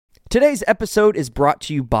Today's episode is brought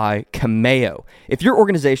to you by Cameo. If your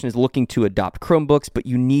organization is looking to adopt Chromebooks, but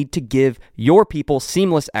you need to give your people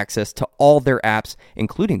seamless access to all their apps,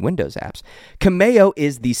 including Windows apps, Cameo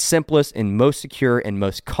is the simplest and most secure and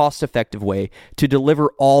most cost-effective way to deliver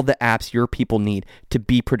all the apps your people need to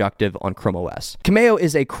be productive on ChromeOS. Cameo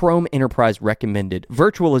is a Chrome Enterprise recommended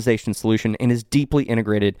virtualization solution and is deeply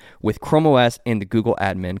integrated with ChromeOS and the Google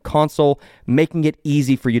Admin console, making it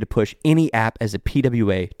easy for you to push any app as a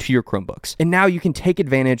PWA to your Chromebooks. And now you can take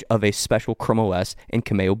advantage of a special ChromeOS and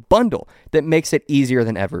Cameo bundle that makes it easier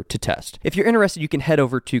than ever to test. If you're interested, you can head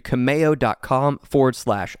over to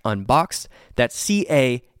cameo.com/unboxed. That's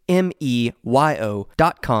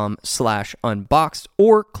CAMEYO.com/unboxed,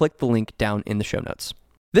 or click the link down in the show notes.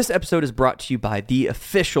 This episode is brought to you by the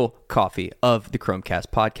official coffee of the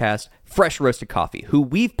Chromecast podcast, Fresh Roasted Coffee, who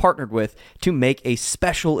we've partnered with to make a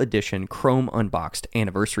special edition Chrome Unboxed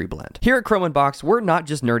anniversary blend. Here at Chrome Unboxed, we're not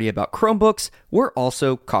just nerdy about Chromebooks, we're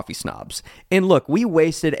also coffee snobs. And look, we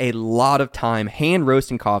wasted a lot of time hand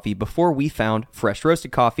roasting coffee before we found Fresh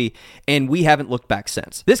Roasted Coffee, and we haven't looked back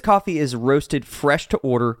since. This coffee is roasted fresh to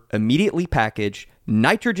order, immediately packaged,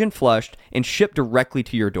 nitrogen flushed, and shipped directly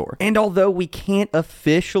to your door. And although we can't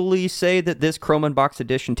officially say that this Chrome Unboxed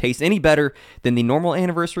edition tastes any better than the normal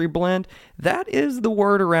anniversary blend, that is the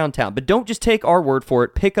word around town. But don't just take our word for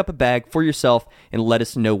it. Pick up a bag for yourself and let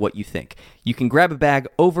us know what you think. You can grab a bag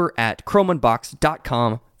over at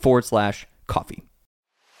chromeunboxed.com/coffee.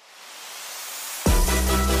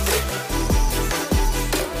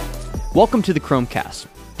 Welcome to the Chromecast,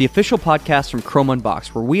 the official podcast from Chrome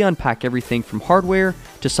Unboxed, where we unpack everything from hardware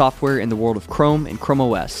to software in the world of Chrome and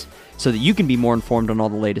ChromeOS, so that you can be more informed on all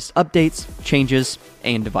the latest updates, changes,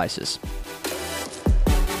 and devices.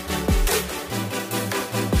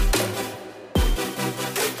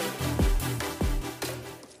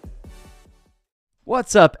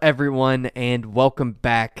 What's up, everyone, and welcome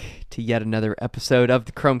back to yet another episode of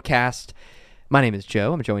the Chromecast. My name is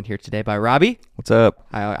Joe. I'm joined here today by Robbie. What's up?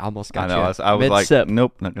 I almost got I know. you. I was mid-sip. like,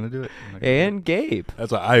 nope, not going to do it. And Gabe.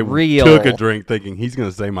 That's why I Real. took a drink thinking he's going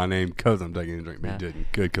to say my name because I'm taking a drink, but he didn't.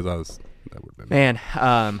 Good, because that would have been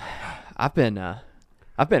I've been a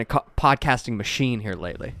podcasting machine here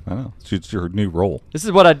lately. I know. It's your new role. This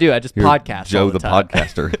is what I do. I just You're podcast Joe all the time.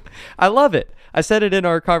 podcaster. I love it. I said it in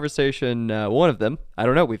our conversation, one of them. I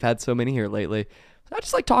don't know. We've had so many here lately. I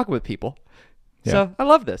just like talking with people. Yeah. So I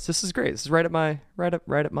love this. This is great. This is right up my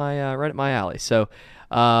alley. So,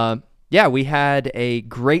 we had a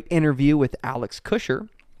great interview with Alex Kusher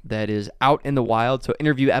that is out in the wild. So,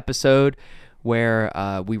 interview episode where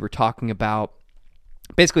we were talking about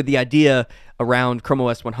basically the idea around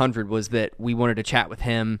ChromeOS 100 was that we wanted to chat with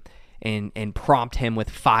him and prompt him with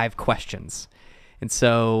 5 questions. And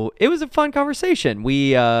so it was a fun conversation.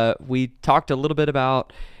 We talked a little bit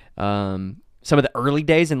about some of the early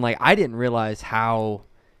days, and I didn't realize how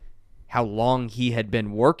long he had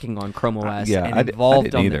been working on ChromeOS and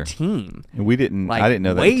involved on the team. And we didn't. I didn't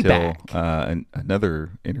know that until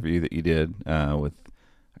another interview that you did with.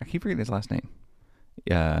 I keep forgetting his last name.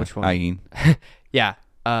 Which one? Ayin. Yeah.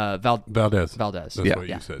 Valdez. That's what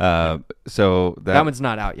you said. So that one's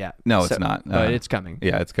not out yet. No, it's not. But it's coming.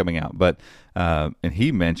 Yeah, it's coming out. But and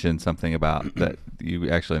he mentioned something about that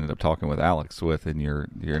you actually ended up talking with Alex in your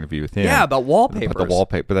interview with him. Yeah, about wallpapers. About the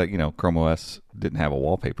wallpaper that ChromeOS didn't have a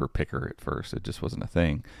wallpaper picker at first. It just wasn't a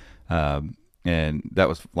thing. And that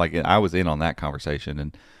was I was in on that conversation,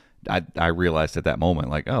 and I realized at that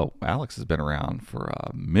moment, oh, Alex has been around for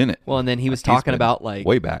a minute. Well, and then he was talking about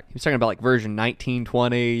way back. He was talking about version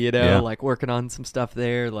 1920, working on some stuff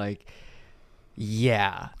there,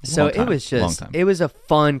 yeah. So it was just it was a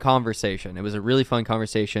fun conversation. It was a really fun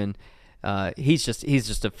conversation. He's just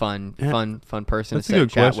a fun person. That's to a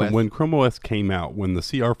good chat question. with. When ChromeOS came out, when the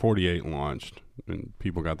CR48 launched, and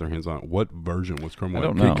people got their hands on it, what version was ChromeOS? I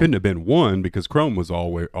don't know. It couldn't have been 1 because Chrome was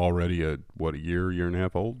already a year and a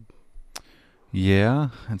half old.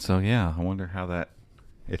 Yeah, and so I wonder how that.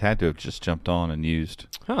 It had to have just jumped on and used.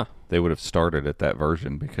 Huh? They would have started at that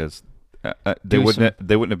version because they wouldn't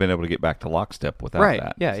have been able to get back to lockstep without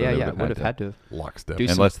that. Yeah, So yeah. Would have had to lockstep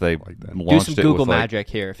unless they do launched some it Google with magic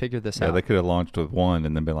here. Figure this out. Yeah, they could have launched with 1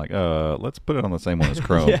 and then been let's put it on the same one as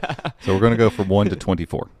Chrome. So we're going to go from 1 to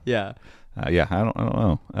 24. Yeah. I don't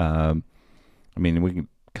know. I mean, we can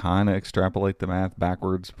kind of extrapolate the math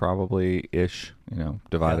backwards, probably ish.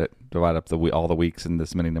 Divide up all the weeks in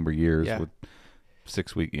this many number of years with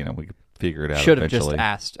 6 weeks. We could figure it out. Should have eventually. just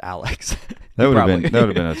asked Alex. That would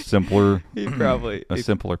have been a simpler,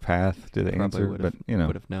 simpler path to the answer. But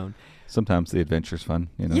would have known. Sometimes the adventure's fun.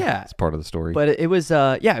 Yeah, it's part of the story. But it was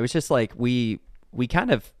just we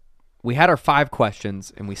kind of we had our 5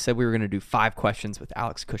 questions, and we said we were going to do 5 questions with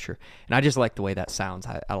Alex Kusher, and I just like the way that sounds.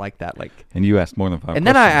 I like that. Like, and you asked more than 5 and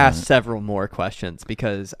then I asked several more questions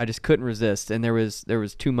because I just couldn't resist, and there was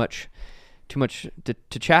too much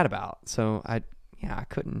to chat about. So I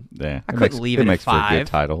couldn't. Yeah, I couldn't leave it at 5. It makes for a good 5.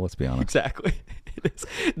 title. Let's be honest. Exactly.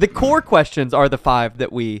 The core questions are the 5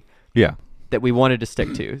 that we wanted to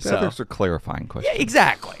stick to. So others are clarifying questions. yeah,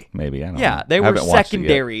 exactly. Maybe I don't know. Yeah, they I were haven't watched it yet.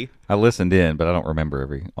 secondary. I listened in, but I don't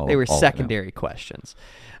remember all. They were all of it now. secondary questions.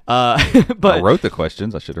 But I wrote the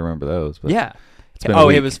questions. I should remember those. But yeah. it's been a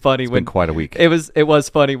week. It was funny It's when been quite a week. It was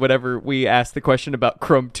funny whenever we asked the question about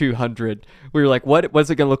Chrome 200. We were like, what's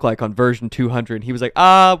it going to look like on version 200? He was like,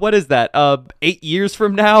 what is that? 8 years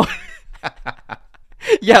from now?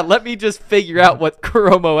 Yeah, let me just figure out what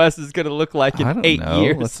ChromeOS is going to look like in I don't 8 know.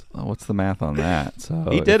 years. What's the math on that? So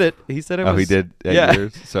He did it. He said it was. Oh, he did 8 yeah.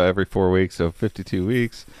 years. So every 4 weeks, so 52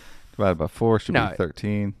 weeks divided by 4 should No, be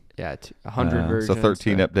 13. Yeah, 100 versions. So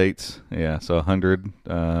 13 updates. Yeah, so 100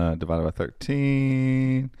 divided by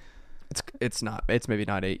 13. It's not. It's maybe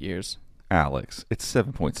not 8 years. Alex, it's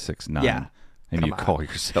 7.69. Yeah. And Come you on. call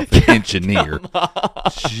yourself an engineer.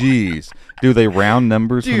 Jeez. Do they round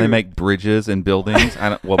numbers when they Dude. make bridges and buildings?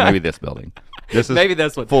 Well, maybe this building. This is Maybe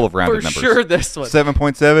this one. full of rounded For numbers. sure this one.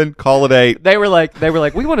 7.7, call it 8. They were like,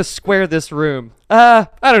 we want to square this room. I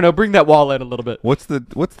don't know, bring that wall in a little bit. What's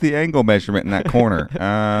the angle measurement in that corner?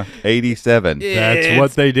 87. That's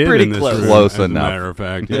what they did pretty in this close. room, Close as a enough. matter of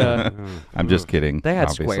fact. Yeah. I'm just kidding. They had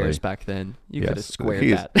obviously. squares back then. You could have squared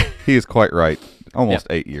he that. He is quite right. Almost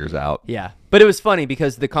 8 years out. Yeah. But it was funny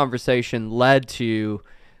because the conversation led to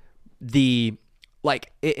the,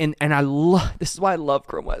 like, and I love, this is why I love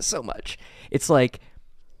ChromeOS so much. It's like,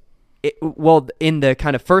 in the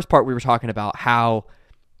kind of first part we were talking about how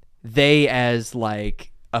they, as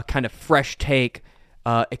like a kind of fresh take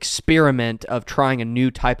experiment of trying a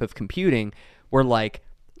new type of computing, were like,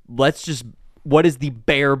 what is the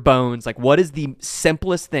bare bones? Like, what is the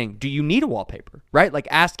simplest thing? Do you need a wallpaper? Right? Like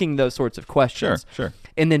asking those sorts of questions. Sure.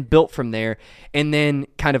 And then built from there. And then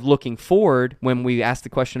kind of looking forward, when we asked the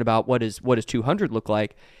question about what does 200 look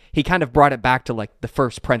like, he kind of brought it back to like the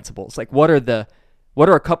first principles. Like what are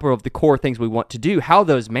a couple of the core things we want to do? How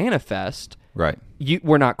those manifest, Right.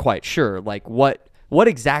 we're not quite sure. Like what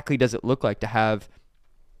exactly does it look like to have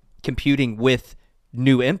computing with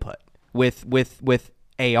new input, with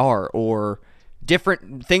AR or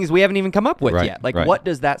different things we haven't even come up with yet? Like what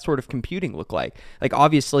does that sort of computing look like? Like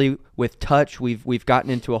obviously with touch, we've gotten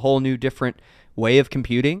into a whole new different way of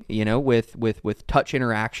computing, with touch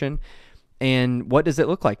interaction. And what does it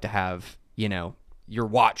look like to have, your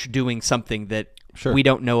watch doing something that we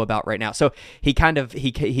don't know about right now? So he kind of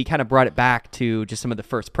brought it back to just some of the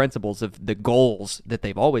first principles of the goals that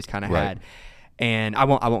they've always kind of had. And I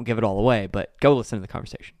won't give it all away, but go listen to the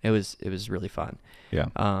conversation. It was really fun. Yeah.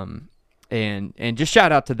 And just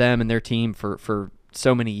shout out to them and their team for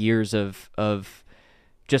so many years of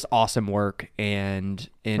just awesome work and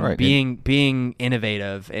being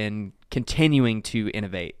innovative and continuing to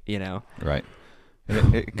innovate, Right.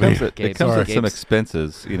 And it comes at some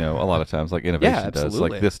expenses, a lot of times, like innovation does, absolutely.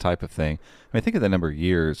 like this type of thing. I mean, think of the number of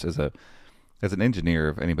years as an engineer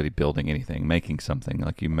of anybody building anything, making something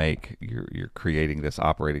like you're creating this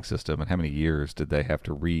operating system, and how many years did they have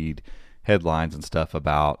to read headlines and stuff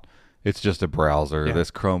about it's just a browser, this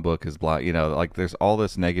Chromebook is blah, like there's all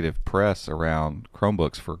this negative press around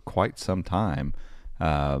Chromebooks for quite some time,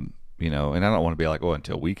 and I don't want to be like,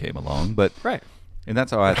 until we came along, but right. And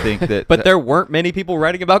that's how I think that. But there weren't many people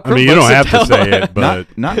writing about Chromebooks. I mean, you don't have to say it,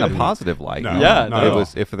 but not in a positive light. No, yeah, not it at all.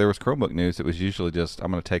 was. If there was Chromebook news, it was usually just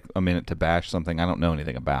I'm going to take a minute to bash something I don't know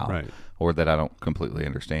anything about, Right. or that I don't completely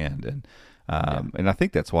understand, and I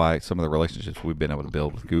think that's why some of the relationships we've been able to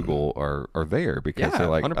build with Google are there because they're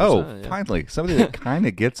like, 100%, finally somebody that kind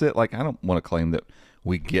of gets it. Like I don't want to claim that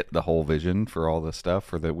we get the whole vision for all this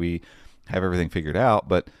stuff or that we have everything figured out,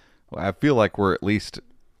 but I feel like we're at least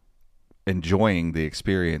enjoying the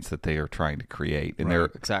experience that they are trying to create, and there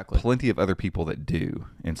are plenty of other people that do.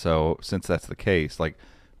 And so, since that's the case, like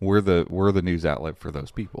we're the news outlet for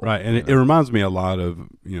those people, right? And it reminds me a lot of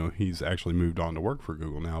he's actually moved on to work for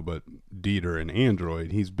Google now, but Dieter and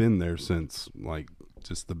Android, he's been there since like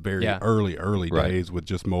just the very early days with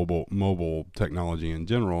just mobile technology in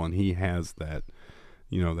general, and he has that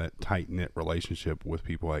that tight knit relationship with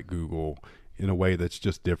people at Google in a way that's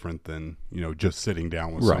just different than just sitting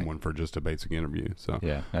down with someone for just a basic interview. So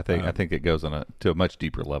I think it goes to a much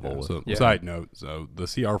deeper level. Side note: so the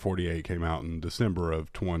CR48 came out in December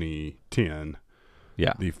of 2010.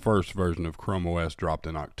 Yeah, the first version of ChromeOS dropped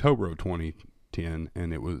in October of 2010,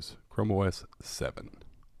 and it was ChromeOS 7.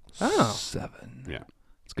 Oh, 7. Yeah.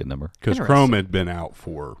 It's a good number. Because Chrome had been out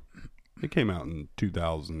it came out in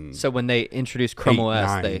 2000. So when they introduced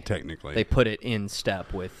ChromeOS, technically they put it in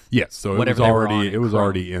step with so it was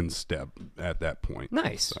already in step at that point.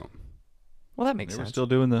 Nice. So. Well, that makes They sense. were still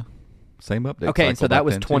doing the same update. Okay, and so that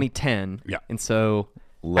was 2010. 2010. Yeah. And so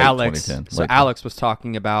Late Alex 2010. So Alex was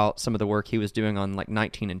talking about some of the work he was doing on like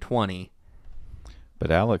 19 and 20.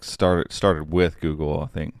 But Alex started with Google, I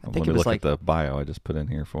think. I think Let it me was look at the bio I just put in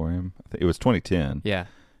here for him. I think it was 2010. Yeah.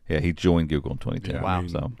 Yeah, he joined Google in 2010. Yeah, Wow.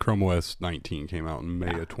 So ChromeOS 19 came out in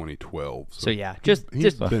May of 2012. So yeah, just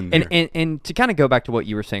been there. and to kind of go back to what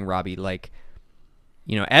you were saying, Robbie, like,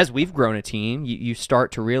 you know, as we've grown a team, you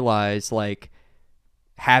start to realize like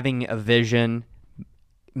having a vision,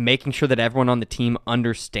 making sure that everyone on the team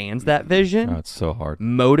understands that vision. Oh, it's so hard.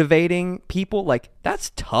 Motivating people, like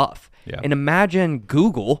that's tough. Yeah. And imagine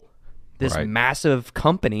Google, this Right. massive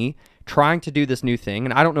company, trying to do this new thing.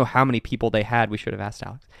 And I don't know how many people they had. We should have asked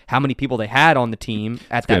Alex how many people they had on the team at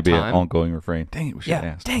that It's going to be time. an ongoing refrain. Dang it, we should have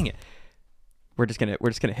asked. Dang it. We're just gonna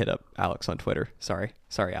hit up Alex on Twitter. Sorry,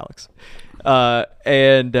 Alex.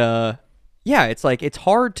 Yeah, it's like it's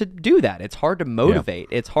hard to do that. It's hard to motivate.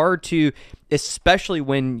 It's hard to, especially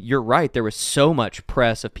when you're right. There was so much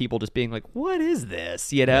press of people just being like, "What is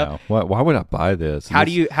this?" You know? Yeah. Why would I buy this? And How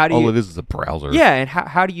do you? all it is a browser. Yeah, and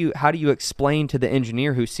how do you explain to the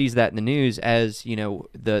engineer who sees that in the news as, you know,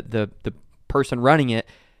 the person running it?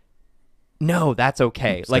 No, that's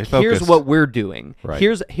okay. Stay like focused. Here's what we're doing. Right.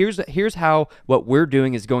 Here's how what we're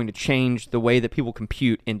doing is going to change the way that people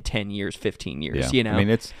compute in 10 years, 15 years, Yeah. you know. I mean,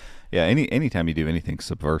 it's anytime you do anything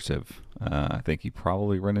subversive, I think you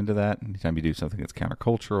probably run into that. Anytime you do something that's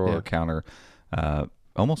countercultural or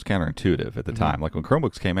almost counterintuitive at the time. Like when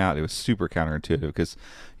Chromebooks came out, it was super counterintuitive because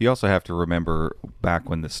you also have to remember back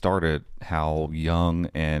when this started how young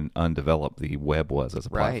and undeveloped the web was as a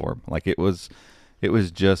platform. Like it was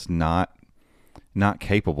just not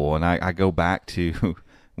capable. And I go back to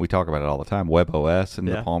we talk about it all the time, WebOS and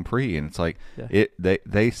the Palm Pre, and it's like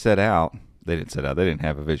they set out. They didn't set out. They didn't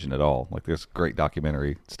have a vision at all. Like there's great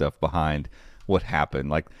documentary stuff behind what happened.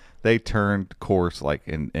 Like they turned course like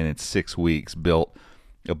in 6 weeks built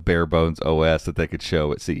a bare bones OS that they could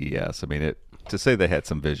show at CES. I mean, to say they had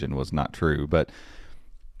some vision was not true, but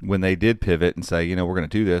when they did pivot and say, you know, we're going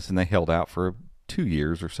to do this, and they held out for 2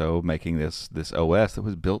 years or so making this OS that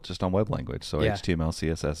was built just on web language, so HTML,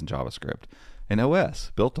 CSS, and JavaScript, an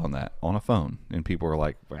OS built on that on a phone, and people were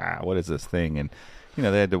like, wow, what is this thing? And you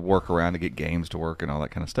know, they had to work around to get games to work and all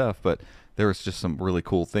that kind of stuff, but there was just some really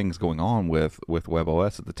cool things going on with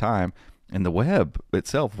WebOS at the time, and the web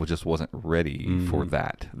itself just wasn't ready for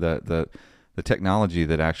that. The technology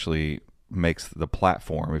that actually makes the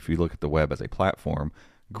platform, if you look at the web as a platform,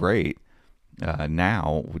 great.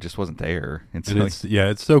 Now it just wasn't there, and so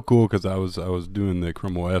it's so cool because I was doing the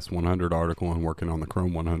Chrome OS 100 article and working on the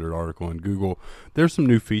Chrome 100 article, and Google. There's some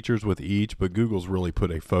new features with each, but Google's really put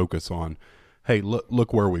a focus on. Hey,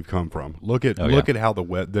 look where we've come from. Look at how the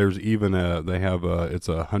web. There's even it's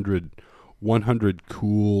 100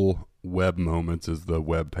 cool web moments is the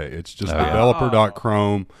web page. It's just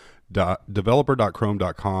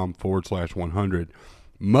developer.chrome.com/100.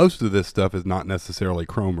 Most of this stuff is not necessarily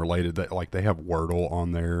Chrome related. That like they have Wordle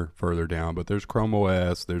on there further down, but there's Chrome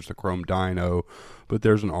OS, there's the Chrome Dino, but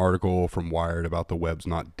there's an article from Wired about the web's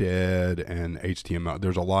not dead and HTML.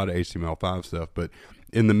 There's a lot of HTML5 stuff, but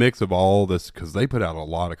in the mix of all this, because they put out a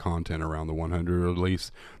lot of content around the 100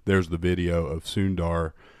 release, there's the video of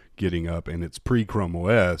Sundar getting up, and it's pre-Chrome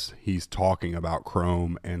OS. He's talking about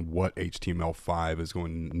Chrome and what HTML5 is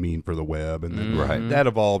going to mean for the web, and then that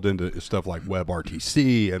evolved into stuff like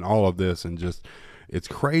WebRTC and all of this, and just it's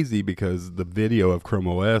crazy because the video of Chrome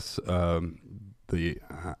OS, I don't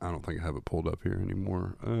think I have it pulled up here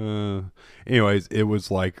anymore. Anyways, it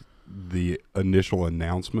was like the initial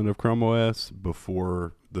announcement of Chrome OS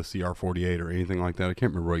before the CR48 or anything like that. I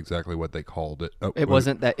can't remember exactly what they called it. It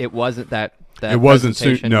wasn't that. It wasn't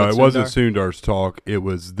Sundar's talk. It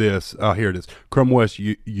was this. Here it is. Chrome OS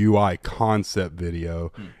UI concept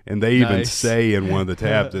video, and they even say in one of the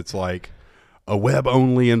tabs, it's like a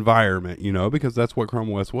web-only environment. You know, because that's what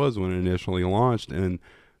Chrome OS was when it initially launched, and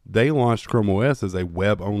they launched Chrome OS as a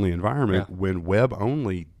web-only environment when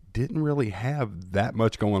web-only didn't really have that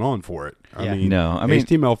much going on for it. I mean,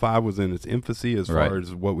 HTML5 was in its infancy as far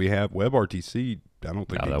as what we have. WebRTC, I don't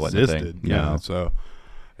think existed. Yeah, so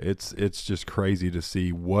it's just crazy to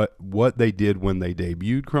see what they did when they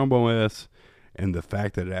debuted Chrome OS, and the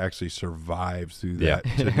fact that it actually survives through that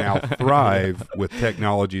to now thrive with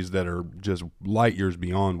technologies that are just light years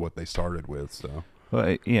beyond what they started with. So,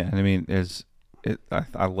 well, yeah, I mean,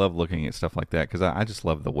 I love looking at stuff like that because I just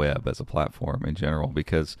love the web as a platform in general,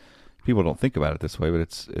 because people don't think about it this way, but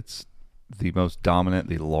it's the most dominant,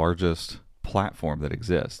 the largest platform that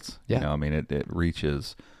exists. Yeah. You know, I mean, it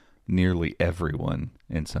reaches nearly everyone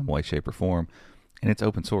in some way, shape, or form, and it's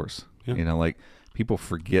open source. Yeah. You know, like, people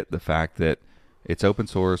forget the fact that it's open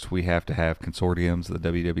source. We have to have consortiums, the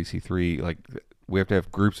WWC3, like, we have to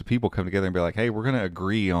have groups of people come together and be like, hey, we're going to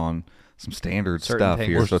agree on some standard Certain stuff things.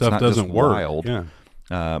 here, Or so it's stuff not doesn't just work. wild. Yeah.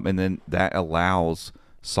 And then that allows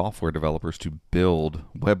software developers to build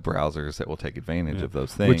web browsers that will take advantage of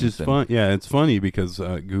those things. Which is fun. Yeah, it's funny because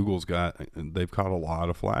they've caught a lot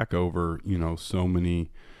of flack over, so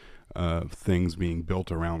many things being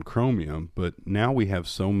built around Chromium. But now we have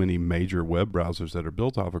so many major web browsers that are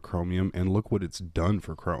built off of Chromium, and look what it's done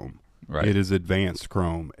for Chrome. Right. It is advanced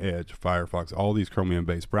Chrome, Edge, Firefox, all these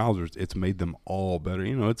Chromium-based browsers. It's made them all better.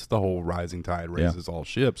 It's the whole rising tide raises all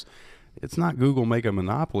ships. It's not Google making a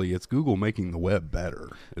monopoly. It's Google making the web better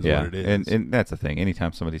is what it is. And that's the thing.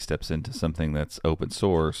 Anytime somebody steps into something that's open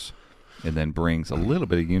source and then brings a little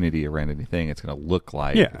bit of unity around anything, it's going to look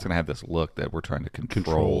like, it's going to have this look that we're trying to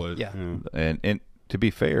control it. Yeah. And to be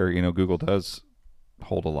fair, Google does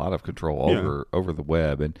hold a lot of control over the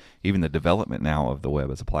web and even the development now of the web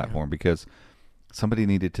as a platform, because somebody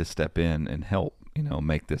needed to step in and help,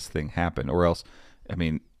 make this thing happen. Or else, I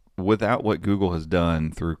mean, without what Google has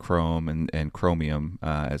done through Chrome and Chromium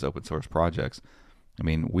as open source projects, I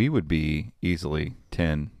mean, we would be easily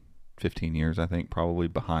 10, 15 years, I think, probably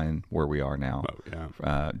behind where we are now. Oh,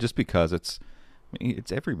 yeah. Just because it's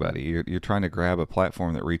everybody. You're trying to grab a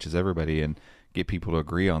platform that reaches everybody and get people to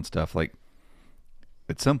agree on stuff. Like,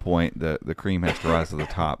 at some point, the cream has to rise to the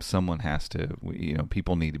top. Someone has to,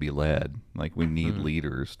 people need to be led. Like, we need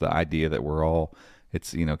leaders. The idea that we're all,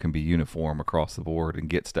 can be uniform across the board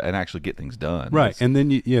and and actually get things done. Right. And then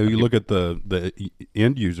you look at the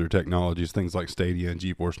end user technologies, things like Stadia and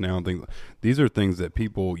GeForce Now and things. These are things that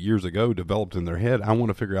people years ago developed in their head. I want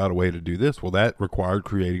to figure out a way to do this. Well, that required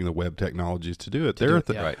creating the web technologies to do it. There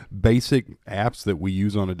are basic apps that we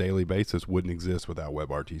use on a daily basis wouldn't exist without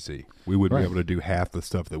WebRTC. We wouldn't be able to do half the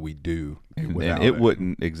stuff that we do without and it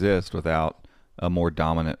wouldn't exist without a more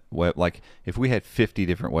dominant web. Like, if we had 50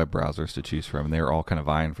 different web browsers to choose from and they're all kind of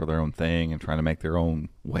vying for their own thing and trying to make their own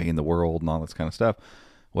way in the world and all this kind of stuff,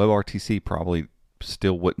 WebRTC probably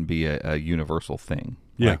still wouldn't be a universal thing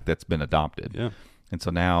like that's been adopted. Yeah. And so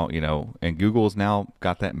now, and Google's now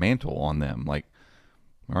got that mantle on them. Like,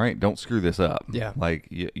 all right, don't screw this up. Yeah. Like,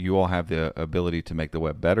 you all have the ability to make the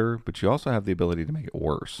web better, but you also have the ability to make it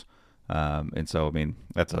worse. And so, I mean,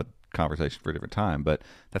 that's a conversation for a different time, but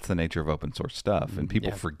that's the nature of open source stuff. And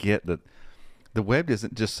people forget that the web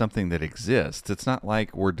isn't just something that exists. It's not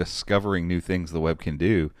like we're discovering new things the web can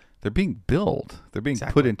do. They're being built. They're being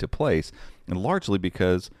put into place, and largely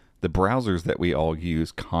because the browsers that we all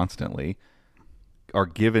use constantly are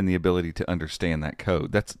given the ability to understand that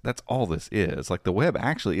code. That's all this is. Like, the web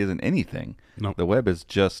actually isn't anything. Nope. The web is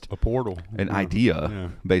just a portal, an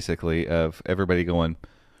idea, basically, of everybody going,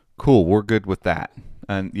 cool, we're good with that.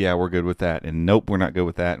 And we're good with that. And nope, we're not good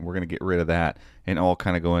with that. And we're going to get rid of that. And all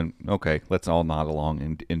kind of going, okay, let's all nod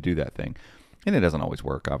along and do that thing. And it doesn't always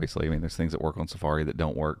work, obviously. I mean, there's things that work on Safari that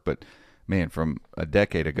don't work. But, man, from a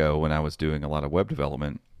decade ago when I was doing a lot of web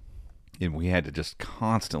development, and we had to just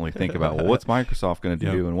constantly think about, well, what's Microsoft going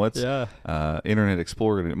to do? And what's Internet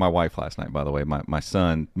Explorer? My wife last night, by the way, my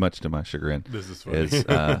son, much to my chagrin, this is funny. is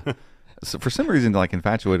so for some reason, like,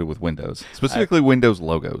 infatuated with Windows, specifically Windows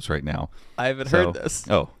logos right now. I haven't heard this.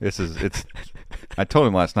 Oh, it's. I told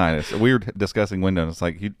him last night. We were discussing Windows. It's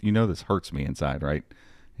like, this hurts me inside, right?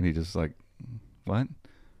 And he just like, what?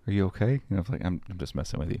 Are you okay? And I was like, I'm just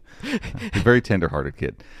messing with you. He's a very tender-hearted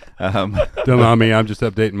kid. Don't know me. I'm just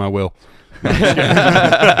updating my will.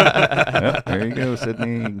 Yep, there you go,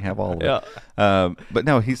 Sydney. You can have all of it. But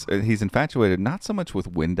no, he's infatuated not so much with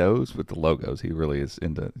Windows, with the logos. He really is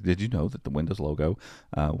into. Did you know that the Windows logo,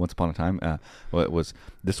 once upon a time, it was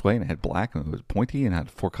this way and it had black and it was pointy and had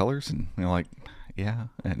 4 colors, and like. Yeah,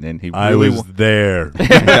 and then I was there. Gabe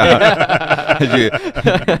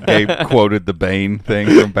quoted the Bane thing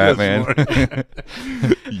from Batman.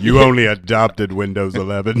 You only adopted Windows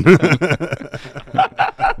 11.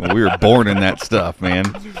 Well, we were born in that stuff,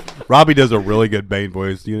 man. Robbie does a really good Bane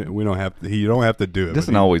voice. You don't have to. You don't have to do it. It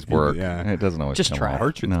doesn't always work. Yeah, it doesn't always. Just try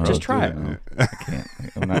it. No, just try it. No, I can't.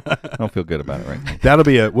 I don't feel good about it right now. That'll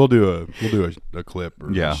be We'll do a clip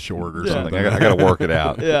or a short or something. I got to work it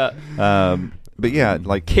out. But yeah,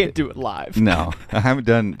 like, can't do it live. No, I haven't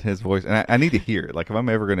done his voice, and I need to hear it. Like, if I'm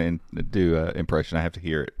ever going to do an impression, I have to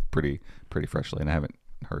hear it pretty freshly, and I haven't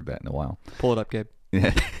heard that in a while. Pull it up, Gabe.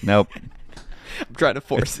 Yeah, nope. I'm trying to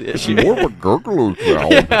force the issue. More of a gurgler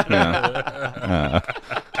sound.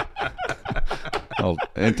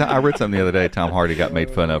 I read something the other day. Tom Hardy got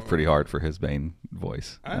made fun of pretty hard for his Bane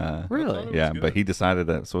voice. Really? Yeah, but he decided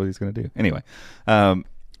that's what he's going to do. Anyway,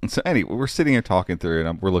 we're sitting here talking through,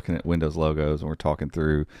 and we're looking at Windows logos, and we're talking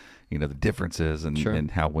through, the differences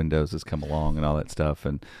and how Windows has come along and all that stuff.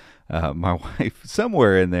 And my wife,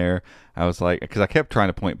 somewhere in there, I was like, because I kept trying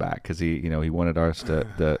to point back, because he wanted us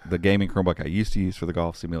to the gaming Chromebook I used to use for the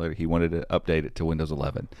golf simulator. He wanted to update it to Windows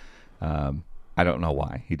 11. I don't know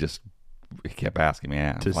why. He kept asking me.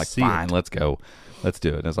 I was like, fine, let's go. Let's do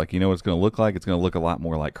it. And I was like, what it's going to look like? It's going to look a lot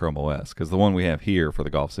more like ChromeOS, because the one we have here for the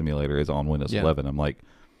golf simulator is on Windows 11. I'm like,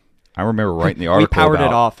 I remember writing the article. We powered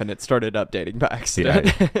it off, and it started updating by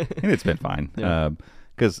accident. Yeah, and it's been fine. Yeah.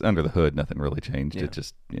 Because under the hood, nothing really changed. Yeah. It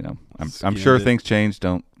just, I'm sure things changed.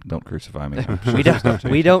 Don't crucify me.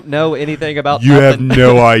 We don't know anything about. You have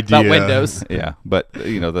no idea about Windows. Yeah, but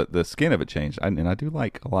the skin of it changed, and I do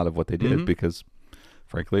like a lot of what they did because,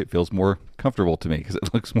 frankly, it feels more comfortable to me because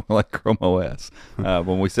it looks more like Chrome OS.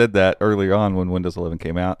 When we said that earlier on when Windows 11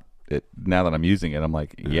 came out, now that I'm using it, I'm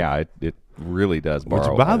like, yeah, it really does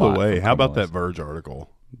borrow. Which, by the lot way, from how Chrome about OS. that Verge article?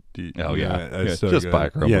 Just good. buy a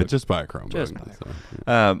Chromebook. Yeah, just buy a Chromebook. Just buy a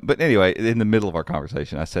Chromebook. But anyway, in the middle of our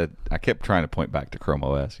conversation, I kept trying to point back to Chrome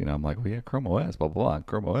OS. I'm like, well, yeah, Chrome OS, blah, blah, blah.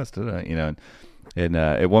 Chrome OS, and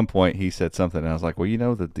at one point he said something, and I was like,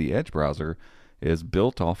 well, that the Edge browser is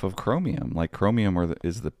built off of Chromium. Like Chromium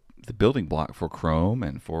is the building block for Chrome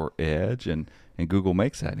and for Edge, and Google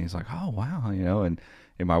makes that. And he's like, oh, wow, and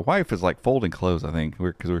my wife is like folding clothes, I think,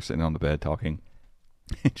 because we're sitting on the bed talking.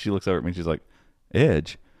 And she looks over at me and she's like,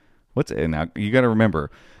 Edge? What's it? Now, you got to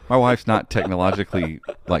remember, my wife's not technologically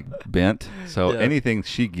like bent, so anything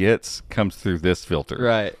she gets comes through this filter.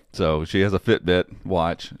 Right. So she has a Fitbit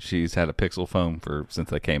watch. She's had a Pixel phone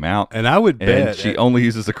since they came out. And I would bet she only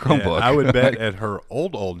uses a Chromebook. I would bet at her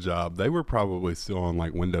old job, they were probably still on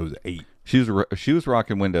like Windows 8. She was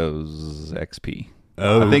rocking Windows XP.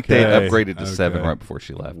 Okay. I think they had upgraded to 7 right before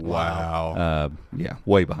she left. Wow. Yeah,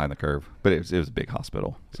 way behind the curve. But it was a big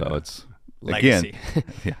hospital, so it's Legacy. again,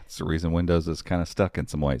 yeah, it's the reason Windows is kind of stuck in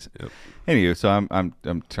some ways. Yep. Anyway, so I'm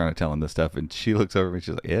trying to tell him this stuff, and she looks over at me.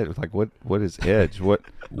 She's like, "Edge, like what is Edge? What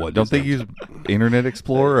don't they use Internet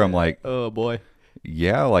Explorer?" I'm like, oh boy.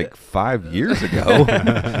 Yeah, like 5 years ago,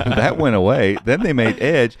 that went away. Then they made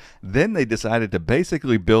Edge. Then they decided to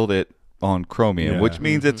basically build it on Chromium, which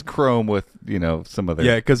means it's Chrome with some of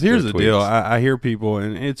their because here's the tweaks. deal. I hear people,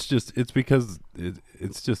 and it's because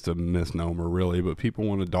it's just a misnomer, really. But people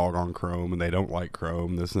want to dog on Chrome, and they don't like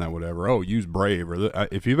Chrome, this and that, whatever. Oh, use Brave, or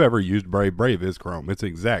if you've ever used Brave, Brave is Chrome. It's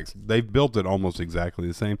exact. They've built it almost exactly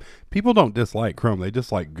the same. People don't dislike Chrome; they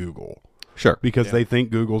dislike Google. Sure, because they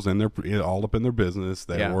think Google's all up in their business.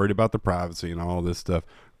 They're worried about the privacy and all this stuff.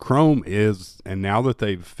 Chrome is, and now that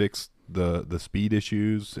they've fixed the speed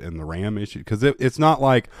issues and the RAM issue, because it's not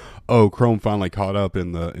like, oh, Chrome finally caught up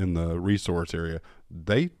in the resource area.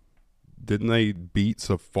 They beat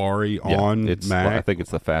Safari on Mac. I think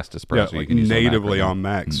it's the fastest browser you can use natively on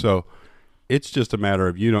Mac. Mm-hmm. So it's just a matter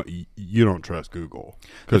of you don't trust Google,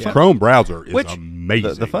 because Chrome browser is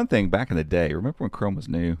amazing. The fun thing back in the day, remember when Chrome was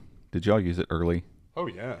new? Did y'all use it early? Oh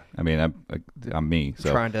yeah. I mean, I'm me.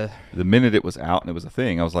 So trying to. The minute it was out and it was a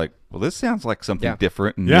thing, I was like, "Well, this sounds like something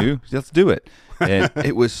different and new. Let's do it." And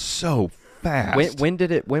it was so fast.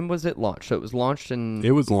 When was it launched? So it was launched in.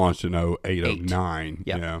 It was launched in 08, 09.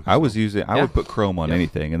 Yeah. I was using. I would put Chrome on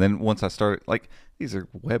anything, and then once I started, like, this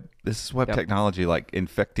is web technology, like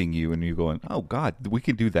infecting you, and you going, "Oh God, we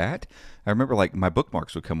can do that." I remember, like, my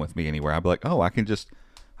bookmarks would come with me anywhere. I'd be like, "Oh, I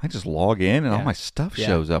just log in and all my stuff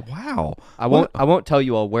shows up." Wow. I won't tell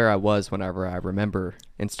you all where I was whenever I remember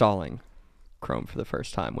installing Chrome for the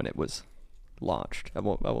first time when it was launched. I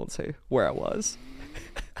won't say where I was.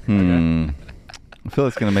 I feel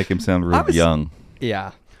it's going to make him sound really young.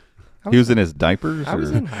 Yeah. He was in his diapers? I was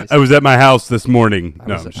in high school. I was at my house this morning.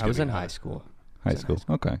 I was in high school. High school.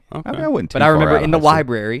 Okay. I mean, I wouldn't. But I remember in the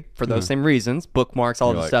library for those same reasons, bookmarks,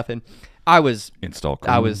 all the stuff, and I was Chrome.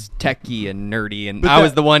 I was techie and nerdy, and I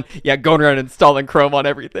was the one, going around installing Chrome on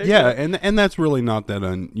everything. Yeah, and that's really not that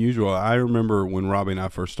unusual. I remember when Robbie and I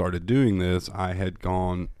first started doing this, I had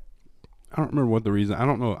gone. I don't remember what the reason. I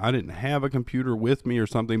don't know. I didn't have a computer with me or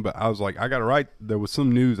something, but I was like, I got to write. There was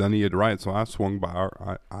some news I needed to write, so I swung by.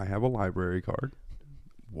 I have a library card.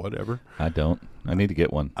 Whatever. I don't. I need to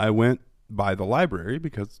get one. I went by the library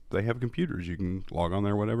because they have computers. You can log on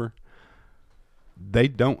there, whatever. They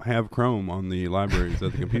don't have Chrome on the libraries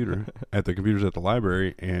at the computer at the computers at the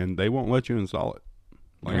library, and they won't let you install it.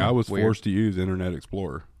 Like I was forced to use Internet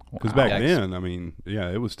Explorer. Because back then, I mean,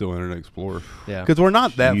 it was still Internet Explorer. Yeah. Because we're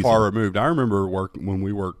not that far removed. I remember when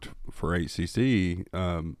we worked for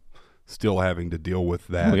HCC, still having to deal with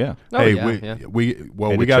that. Oh, yeah. Hey,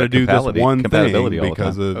 we got to do this one thing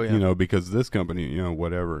because of because this company,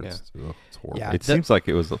 whatever. It's horrible. Yeah, it seems like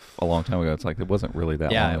it was a long time ago. It's like it wasn't really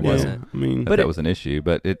that long. Yeah, it wasn't. I mean, that was an issue,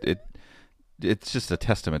 but it's just a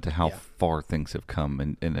testament to how far things have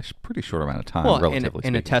come in a pretty short amount of time, relatively speaking.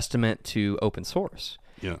 And a testament to open source.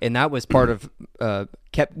 Yeah. And that was part of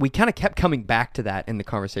we kind of kept coming back to that in the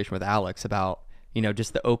conversation with Alex about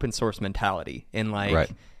just the open source mentality and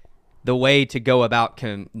the way to go about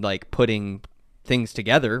putting things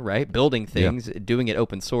together, right? Building things, doing it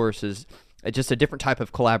open source is just a different type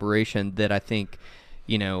of collaboration that I think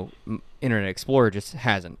Internet Explorer just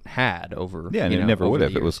hasn't had over. Yeah, and it never would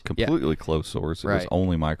have. It was completely closed source. It was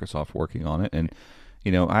only Microsoft working on it, and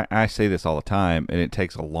I say this all the time, and it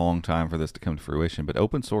takes a long time for this to come to fruition, but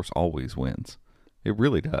open source always wins. It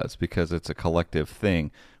really does, because it's a collective thing.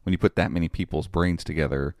 When you put that many people's brains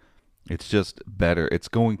together, it's just better. It's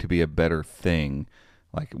going to be a better thing,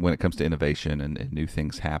 like when it comes to innovation and new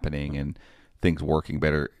things happening and things working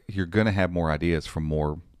better. You're going to have more ideas from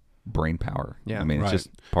more brain power. Yeah, I mean, it's just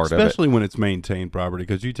part of it. Especially when it's maintained properly,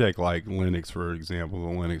 because you take like Linux, for example,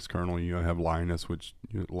 the Linux kernel, you have Linus, which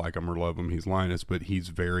like him or love him, he's Linus, but he's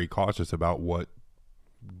very cautious about what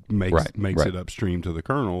makes it upstream to the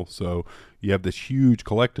kernel. So you have this huge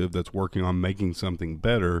collective that's working on making something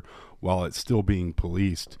better while it's still being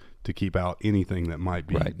policed to keep out anything that might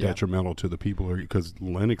be detrimental to the people, because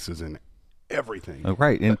Linux is in everything. Oh,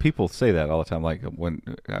 right. And people say that all the time. Like when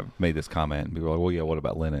I've made this comment, and people are like, well, yeah, what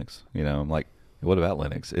about Linux? I'm like, what about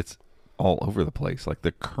Linux? It's all over the place. Like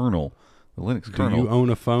the kernel, the Linux kernel. Do you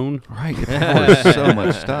own a phone? Right. It powers so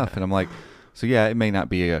much stuff. And I'm like, so yeah, it may not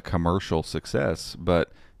be a commercial success,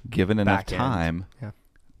 but given enough time,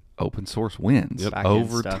 open source wins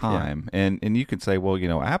over time. Yeah. And you can say,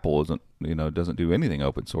 well, Apple doesn't do anything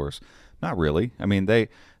open source. Not really. I mean, they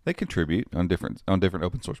contribute on different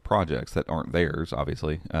open source projects that aren't theirs,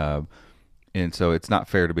 obviously. And so it's not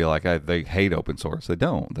fair to be like, they hate open source. They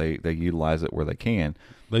don't. They utilize it where they can.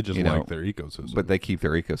 They just like their ecosystem. But they keep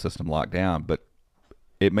their ecosystem locked down. But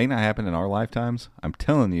it may not happen in our lifetimes. I'm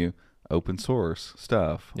telling you, open source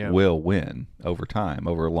stuff will win over time,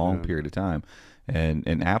 over a long period of time.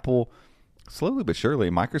 And Apple, slowly but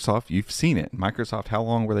surely, Microsoft, you've seen it. Microsoft, how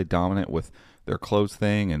long were they dominant with their closed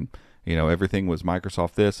thing? And, everything was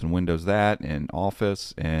Microsoft this and Windows that and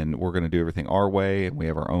Office, and we're going to do everything our way, and we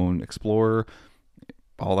have our own Explorer,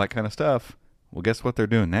 all that kind of stuff. Well, guess what they're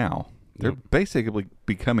doing now? They're basically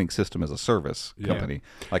becoming system as a service company.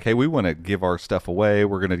 Like, hey, we want to give our stuff away.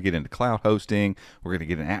 We're going to get into cloud hosting. We're going to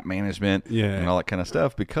get into app management and all that kind of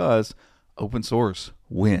stuff, because open source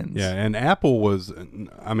wins. Yeah, and Apple was,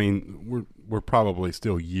 I mean, we're probably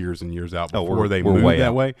still years and years out before they moved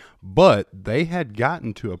that way. But they had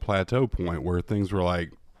gotten to a plateau point where things were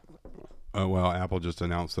like, oh, well, Apple just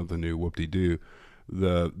announced something new, whoop-de-doo.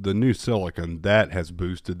 The new silicon, that has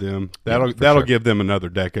boosted them. That'll give them another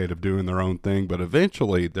decade of doing their own thing. But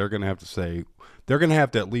eventually they're going to have to say, they're going to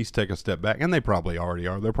have to at least take a step back. And they probably already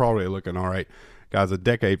are. They're probably looking, all right, guys, a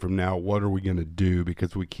decade from now, what are we going to do?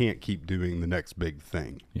 Because we can't keep doing the next big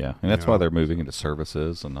thing. Yeah, and that's why they're moving into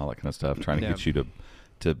services and all that kind of stuff, trying to get you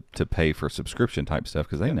to pay for subscription type stuff,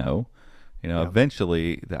 because they know,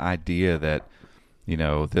 eventually the idea that,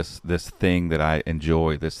 this thing that I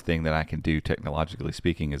enjoy, this thing that I can do technologically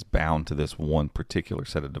speaking, is bound to this one particular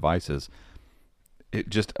set of devices. It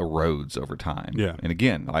just erodes over time. Yeah. And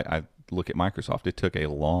again, I look at Microsoft. It took a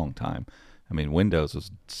long time. I mean, Windows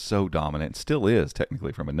was so dominant, still is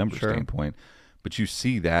technically from a number standpoint, but you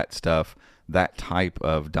see that stuff, that type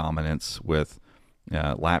of dominance with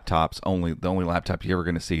laptops. The only laptop you're ever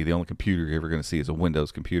going to see, the only computer you're ever going to see is a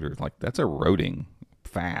Windows computer. Like, that's eroding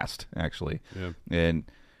fast, actually. Yeah. And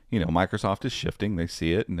Microsoft is shifting. They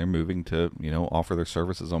see it, and they're moving to offer their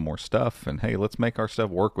services on more stuff. And hey, let's make our stuff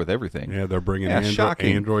work with everything. Yeah, they're bringing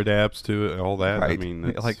Android apps to it, all that. Right. I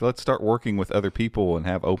mean, like, let's start working with other people and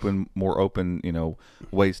have more open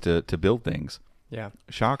ways to build things. Yeah.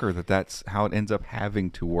 Shocker that's how it ends up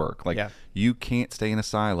having to work. Like, you can't stay in a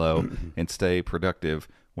silo and stay productive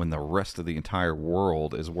when the rest of the entire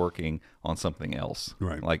world is working on something else.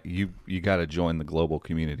 Right. Like, you got to join the global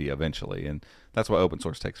community eventually, and that's why open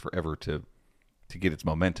source takes forever to get its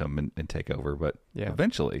momentum and take over. But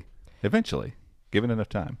eventually, given enough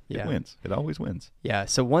time, it wins. It always wins. Yeah.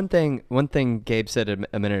 So one thing Gabe said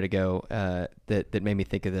a minute ago that made me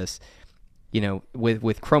think of this,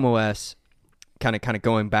 with ChromeOS, kind of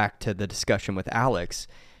going back to the discussion with Alex,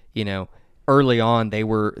 early on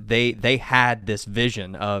they had this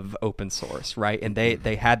vision of open source, right? And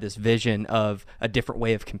they had this vision of a different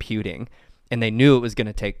way of computing, and they knew it was going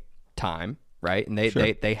to take time, right? And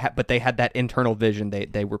they had that internal vision.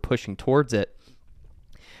 They were pushing towards it.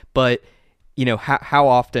 But how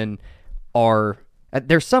often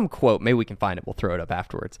there's some quote, maybe we can find it, we'll throw it up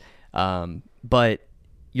afterwards. But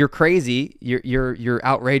you're crazy, you're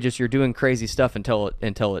outrageous, you're doing crazy stuff until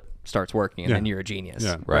it starts working, and then you're a genius,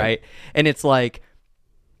 right? And it's like,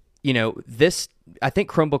 this, I think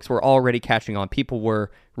Chromebooks were already catching on. People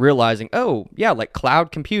were realizing, oh yeah, like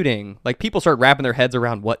cloud computing, like people started wrapping their heads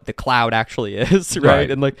around what the cloud actually is,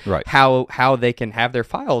 right? And how they can have their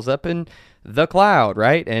files up in the cloud,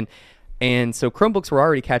 right? And so Chromebooks were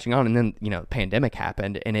already catching on, and then the pandemic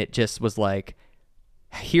happened, and it just was like,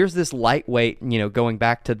 here's this lightweight, going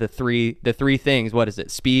back to the three things. What is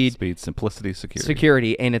it? Speed, simplicity,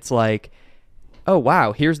 security. And it's like, oh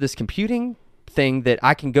wow, here's this computing thing that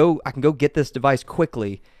I can go get this device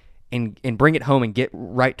quickly and bring it home and get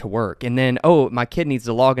right to work. And then, oh, my kid needs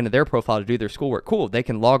to log into their profile to do their schoolwork. Cool, they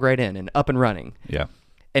can log right in and up and running. Yeah.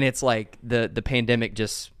 And it's like the pandemic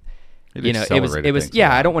just, it was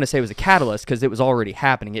I don't want to say it was a catalyst, because it was already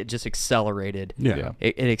happening. It just accelerated.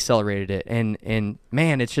 It accelerated it. And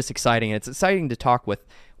man, it's just exciting. It's exciting to talk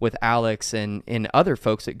with Alex and other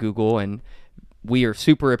folks at Google, and we are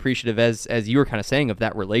super appreciative, as you were kind of saying, of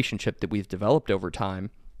that relationship that we've developed over time.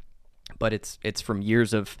 But it's from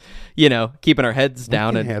years of, keeping our heads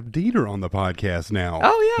down. And have Dieter on the podcast now.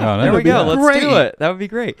 Oh yeah, there we go. Let's do it. That would be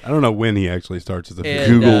great. I don't know when he actually starts as a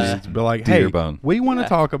Google's, but like, hey, we want to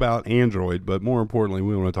talk about Android, but more importantly,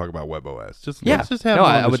 we want to talk about WebOS. Let's just have. No,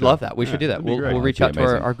 I would love that. We should do that. We'll reach out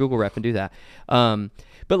to our Google rep and do that.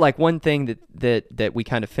 But like one thing that we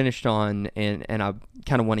kind of finished on, and I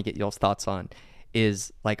kind of want to get y'all's thoughts on,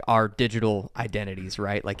 is like our digital identities,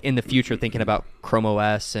 right? Like in the future, thinking about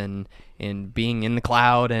ChromeOS and being in the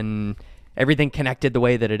cloud and everything connected the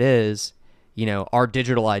way that it is, our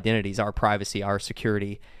digital identities, our privacy, our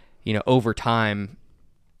security, over time,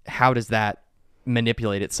 how does that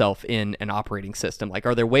manipulate itself in an operating system? Like,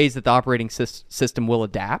 are there ways that the operating system will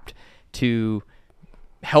adapt to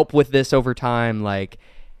help with this over time? Like,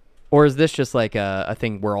 or is this just like a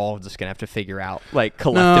thing we're all just going to have to figure out, like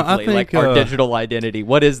collectively, like our digital identity?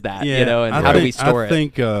 What is that, and how do we store it? I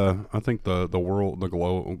think the world, the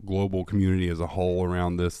global community as a whole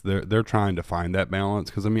around this, they're trying to find that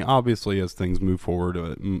balance. Because, I mean, obviously as things move forward,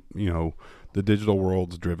 the digital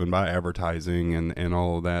world's driven by advertising and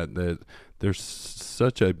all of that there's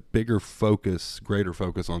such a greater focus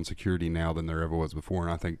on security now than there ever was before.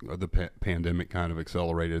 And I think the pandemic kind of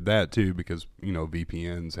accelerated that too, because,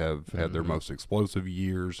 VPNs have had their most explosive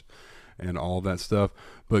years and all that stuff.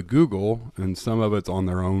 But Google, and some of it's on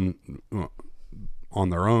their own,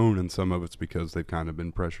 and some of it's because they've kind of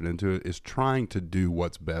been pressured into it, is trying to do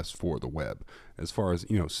what's best for the web. As far as,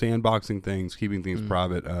 sandboxing things, keeping things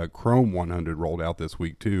private. Chrome 100 rolled out this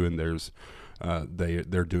week too, and there's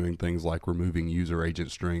they're doing things like removing user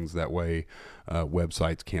agent strings. That way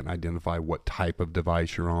websites can't identify what type of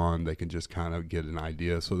device you're on. They can just kind of get an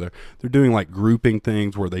idea. So they're doing like grouping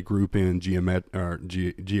things where they group in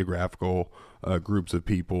geographical groups of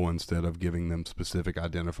people instead of giving them specific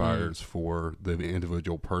identifiers for the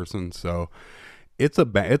individual person. So it's a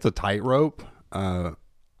tightrope.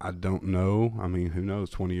 I don't know. I mean, who knows?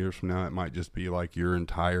 20 years from now, it might just be like your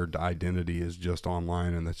entire identity is just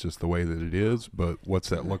online, and that's just the way that it is. But what's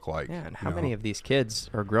that look like? Yeah, and how many of these kids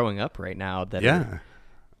are growing up right now that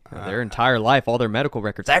their entire life, all their medical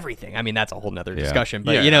records, everything? I mean, that's a whole nother discussion.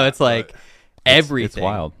 But, it's like everything. It's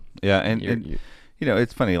wild. Yeah, and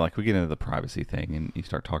it's funny. Like, we get into the privacy thing, and you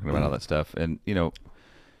start talking about all that stuff. And,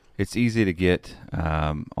 it's easy to get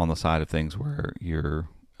on the side of things where you're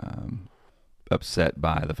upset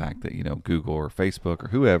by the fact that Google or Facebook or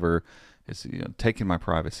whoever is taking my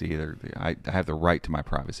privacy. I have the right to my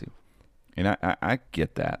privacy, and I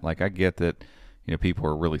get that. Like, I get that people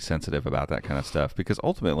are really sensitive about that kind of stuff, because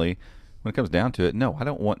ultimately, when it comes down to it, no, I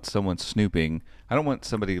don't want someone snooping. I don't want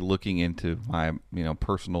somebody looking into my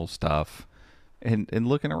personal stuff and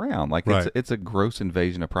looking around. Like, it's a gross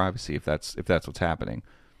invasion of privacy if that's what's happening.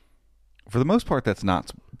 For the most part, that's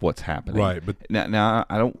not what's happening. Right, but now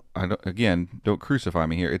I don't. Again, don't crucify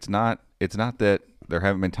me here. It's not that there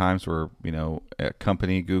haven't been times where a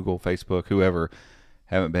company, Google, Facebook, whoever,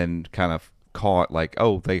 haven't been kind of caught like,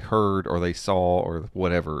 oh, they heard or they saw or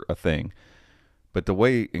whatever a thing. But the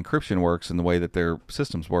way encryption works and the way that their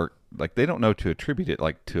systems work, like, they don't know to attribute it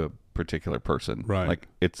like to a particular person. Right. Like,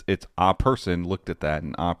 it's a person looked at that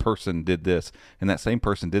and a person did this and that same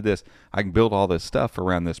person did this. I can build all this stuff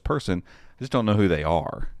around this person. I just don't know who they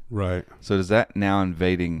are. Right. So does that now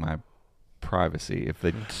invading my privacy? If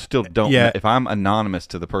they still don't, Yeah. if I'm anonymous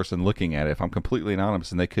to the person looking at it, if I'm completely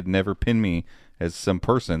anonymous and they could never pin me as some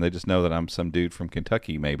person, they just know that I'm some dude from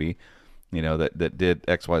Kentucky, maybe, that did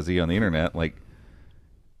XYZ on the internet, like.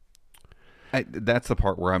 That's the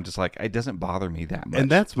part where I'm just like, it doesn't bother me that much.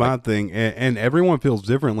 And that's my thing. And everyone feels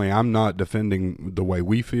differently. I'm not defending the way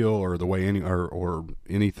we feel or the way or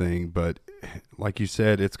anything, but like you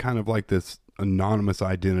said, it's kind of like this anonymous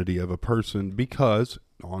identity of a person because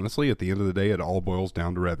honestly, at the end of the day, it all boils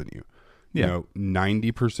down to revenue. Yeah.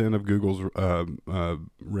 90% of Google's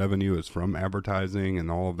revenue is from advertising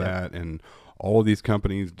and all of that. And all of these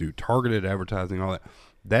companies do targeted advertising, all that.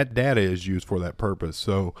 That data is used for that purpose.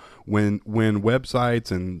 So when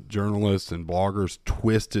websites and journalists and bloggers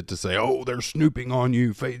twist it to say, oh, they're snooping on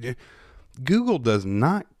you, Google does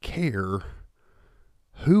not care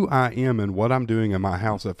who I am and what I'm doing in my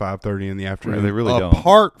house at 5:30 in the afternoon. Right, they really don't.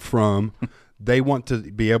 Apart from they want to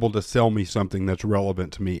be able to sell me something that's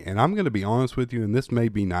relevant to me. And I'm going to be honest with you, and this may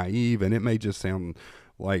be naive, and it may just sound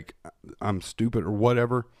like I'm stupid or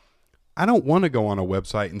whatever. I don't want to go on a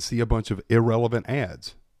website and see a bunch of irrelevant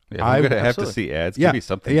ads. Yeah, I'm going to have to see ads. Yeah, give me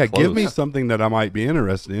something close. Give me something that I might be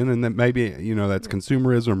interested in, and that maybe, that's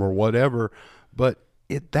consumerism or whatever. But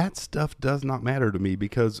that stuff does not matter to me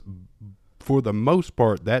because for the most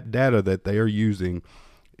part, that data that they are using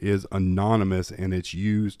is anonymous and it's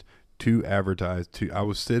used to advertise. I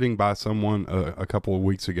was sitting by someone a couple of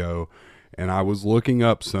weeks ago, and I was looking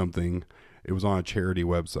up something. It was on a charity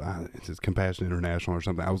website. It's Compassion International or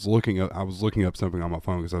something. I was looking up something on my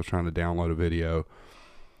phone because I was trying to download a video.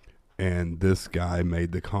 And this guy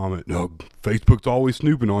made the comment, no, Facebook's always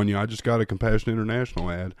snooping on you. I just got a Compassion International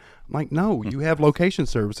ad. I'm like, no, you have location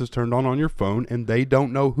services turned on your phone, and they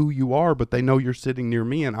don't know who you are, but they know you're sitting near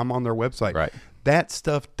me, and I'm on their website. Right. That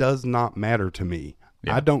stuff does not matter to me.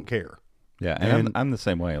 Yeah. I don't care. Yeah, and I'm the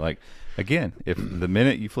same way. Like, again, if the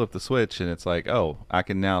minute you flip the switch and it's like, oh, I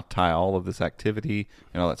can now tie all of this activity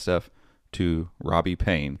and all that stuff to Robbie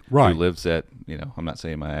Payne, right, who lives at, I'm not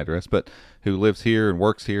saying my address, but who lives here and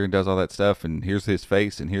works here and does all that stuff, and here's his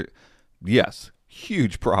face, and here, yes,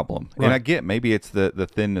 huge problem. Right. And I get maybe it's the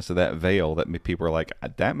thinness of that veil that people are like,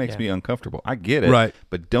 that makes me uncomfortable. I get it, right?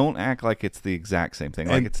 But don't act like it's the exact same thing.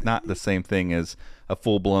 Like it's not the same thing as a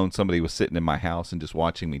full-blown somebody was sitting in my house and just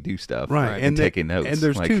watching me do stuff, right, and taking notes. And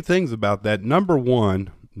there's two things about that. Number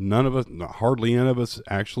one, none of us, hardly any of us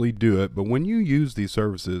actually do it. But when you use these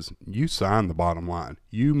services, you sign the bottom line.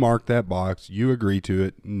 You mark that box. You agree to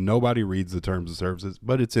it. Nobody reads the terms of services,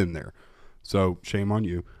 but it's in there. So shame on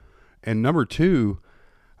you. And number two,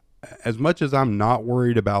 as much as I'm not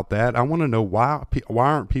worried about that, I want to know why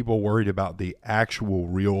aren't people worried about the actual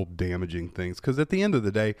real damaging things? Because at the end of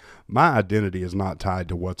the day, my identity is not tied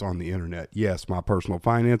to what's on the internet. Yes, my personal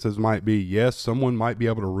finances might be. Yes, someone might be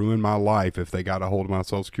able to ruin my life if they got a hold of my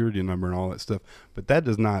social security number and all that stuff. But that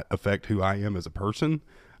does not affect who I am as a person.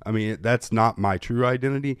 I mean, that's not my true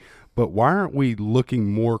identity. But why aren't we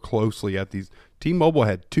looking more closely at these? T-Mobile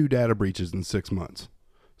had 2 data breaches in 6 months.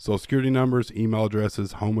 Social security numbers, email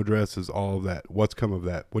addresses, home addresses, all of that. What's come of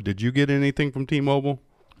that? What, did you get anything from T-Mobile?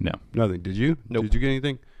 No. Nothing. Did you? Nope. Did you get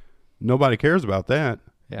anything? Nobody cares about that.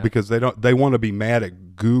 Yeah. Because they want to be mad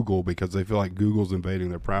at Google because they feel like Google's invading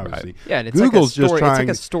their privacy. Right. Yeah, and it's Google's like a story, just trying. It's like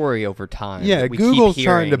a story over time. Yeah, that we Google's keep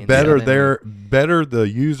trying to hearing better the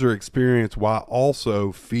user experience while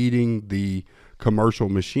also feeding the commercial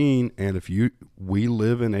machine. And we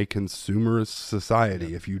live in a consumerist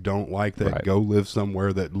society. If you don't like that, go live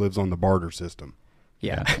somewhere that lives on the barter system.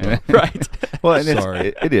 Yeah. Right. Well, and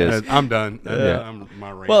sorry, it is. I'm done. I'm my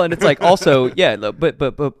rant. Well, and it's like also,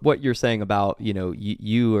 but what you're saying about, you're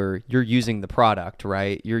using the product,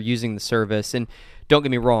 right? You're using the service, and don't get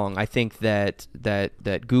me wrong. I think that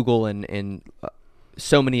Google and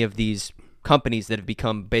so many of these companies that have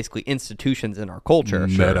become basically institutions in our culture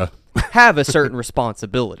have a certain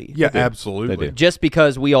responsibility. Yeah, absolutely. Just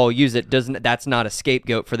because we all use it that's not a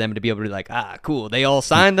scapegoat for them to be able to be like, cool, they all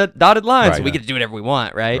signed the dotted line, so we get to do whatever we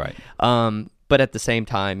want, right? But at the same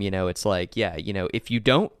time, it's like, if you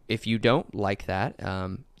don't like that,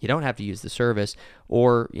 you don't have to use the service,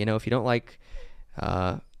 or if you don't like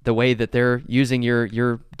the way that they're using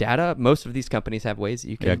your data, most of these companies have ways that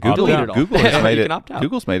you can delete it all. Google has made you it. can opt out.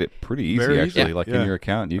 Google's made it pretty easy, Very actually. easy. Like in your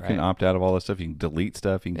account, you can opt out of all this stuff. You can delete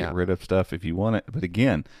stuff. You can get rid of stuff if you want it. But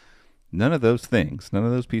again, none of those things, none of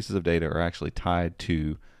those pieces of data are actually tied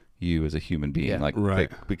to you as a human being. Like,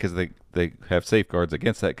 right. because they have safeguards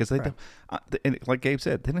against that, because they don't, and like Gabe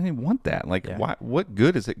said, they don't even want that. Like, what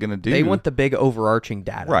good is it going to do? They want the big overarching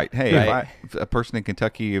data. Right. Hey, if a person in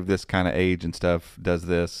Kentucky of this kind of age and stuff does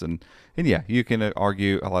this, and yeah, you can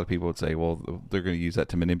argue, a lot of people would say, well, they're going to use that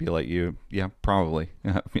to manipulate you. Yeah, probably.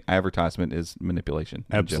 Advertisement is manipulation.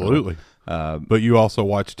 Absolutely. But you also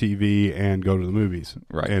watch TV and go to the movies,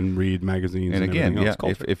 right? And read magazines. And again,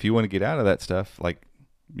 if you want to get out of that stuff, like,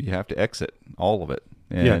 you have to exit all of it,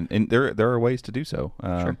 and there are ways to do so,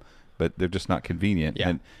 but they're just not convenient.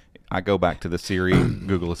 And I go back to the Siri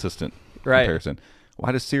Google Assistant comparison.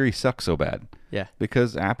 Why does Siri suck so bad? Yeah,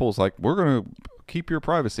 because Apple's like, we're going to keep your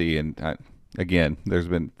privacy, and again, there's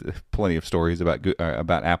been plenty of stories about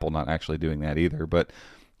Apple not actually doing that either. But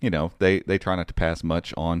they try not to pass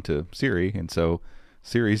much on to Siri, and so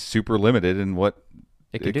Siri's super limited in what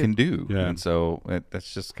it can do. And so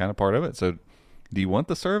that's just kind of part of it. So, do you want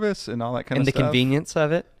the service and all that kind of stuff? And the convenience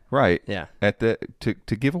of it? Right. Yeah.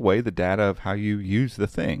 To give away the data of how you use the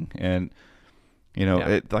thing. And,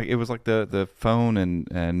 it was like the phone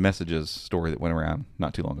and messages story that went around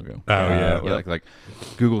not too long ago. Oh, yeah. Like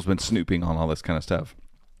Google's been snooping on all this kind of stuff.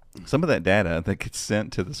 Some of that data that gets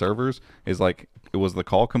sent to the servers is like, was the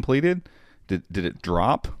call completed? Did it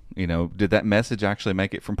drop? Did that message actually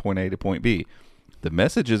make it from point A to point B? The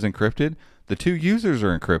message is encrypted. The two users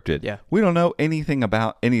are encrypted. Yeah. We don't know anything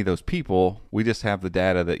about any of those people. We just have the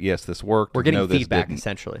data that, yes, this worked. We're getting feedback,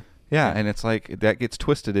 essentially. Yeah, and it's like that gets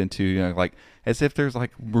twisted into, like, as if there's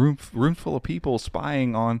like room full of people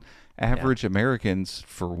spying on average Americans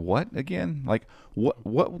for what again? Like,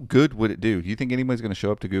 what good would it do? Do you think anybody's going to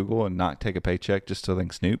show up to Google and not take a paycheck just so they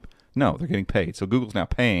can snoop? No, they're getting paid. So Google's now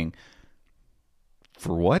paying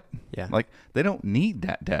for what? Yeah. Like, they don't need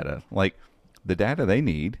that data. Like, the data they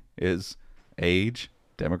need is age,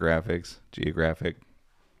 demographics, geographic,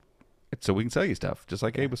 so we can sell you stuff, just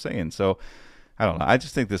like Abe was saying. So, I don't know. I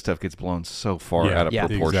just think this stuff gets blown so far out of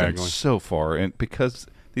proportion, so far, and because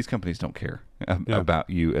these companies don't care about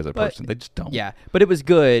you as a person. They just don't. Yeah, but it was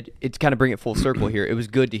good. It's kind of bring it full circle here. It was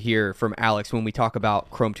good to hear from Alex when we talk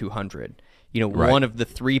about Chrome 200. One of the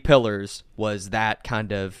 3 pillars was that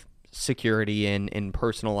kind of security and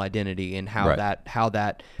personal identity, and how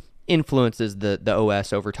that influences the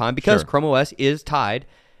OS over time, because ChromeOS is tied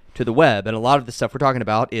to the web, and a lot of the stuff we're talking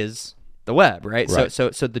about is the web, right? So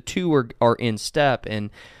the two are in step,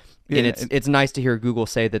 and it's nice to hear Google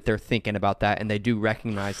say that they're thinking about that, and they do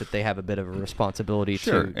recognize that they have a bit of a responsibility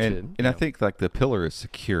to and I think like the pillar is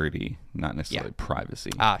security, not necessarily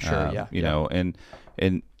privacy. And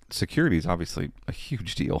security is obviously a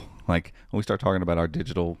huge deal. Like, when we start talking about our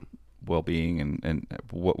digital well-being and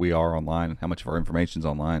what we are online and how much of our information is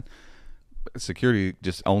online, security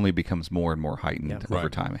just only becomes more and more heightened over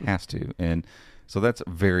time. It has to. And so that's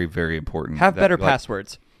very, very important. Have better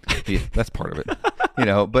passwords. Yeah, that's part of it.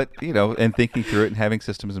 And thinking through it and having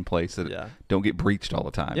systems in place that don't get breached all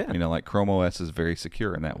the time. Like ChromeOS is very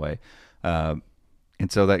secure in that way.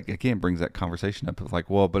 And so that, again, brings that conversation up of like,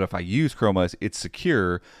 well, but if I use ChromeOS, it's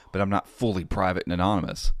secure, but I'm not fully private and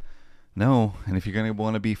anonymous. No, and if you're going to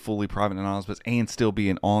want to be fully private and anonymous and still be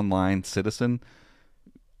an online citizen,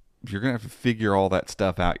 you're going to have to figure all that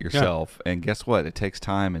stuff out yourself. Yeah. And guess what? It takes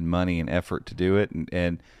time and money and effort to do it.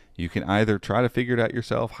 And you can either try to figure it out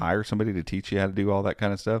yourself, hire somebody to teach you how to do all that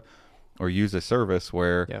kind of stuff, or use a service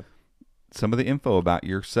where some of the info about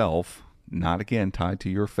yourself, not again tied to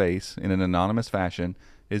your face in an anonymous fashion,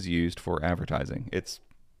 is used for advertising. It's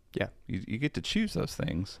you get to choose those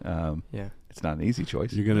things. It's not an easy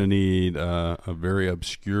choice. You're going to need a very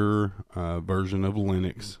obscure version of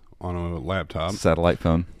Linux on a laptop. Satellite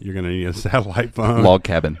phone. You're going to need a satellite phone. Log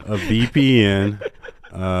cabin. A VPN.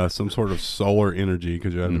 Some sort of solar energy,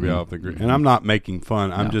 because you have to be off the grid. And I'm not making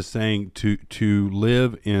fun. I'm just saying to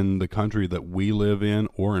live in the country that we live in,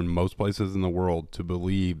 or in most places in the world, to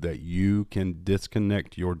believe that you can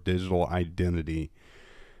disconnect your digital identity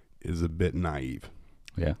is a bit naive.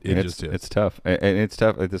 Yeah, it's tough, and it's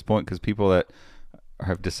tough at this point because people that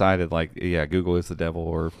have decided like, Google is the devil,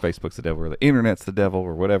 or Facebook's the devil, or the internet's the devil,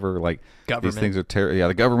 or whatever. Like, these things are terrible. Yeah,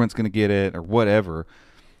 the government's going to get it, or whatever.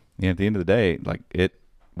 And at the end of the day, like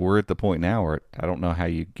we're at the point now where I don't know how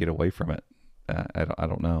you get away from it. I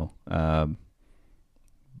don't know.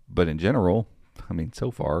 But in general, I mean,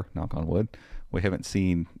 so far, knock on wood, we haven't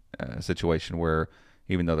seen a situation where,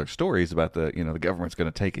 even though there's stories about the government's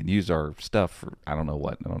going to take and use our stuff for, I don't know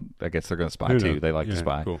what. I guess they're going to spy too. They like to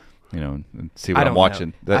spy, cool. And see what I'm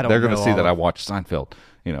watching. They're going to see that I watch Seinfeld,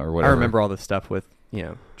 or whatever. I remember all the stuff with,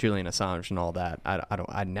 Julian Assange and all that.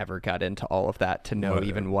 I never got into all of that to know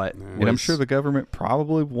even what. And I'm sure the government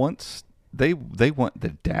probably wants they want the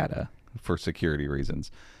data for security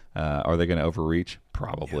reasons. Are they going to overreach?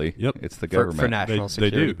 Probably. Yep. It's the government for national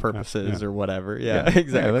security purposes or whatever. Yeah,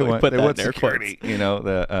 exactly. They want, Put they that want in air security. quotes. You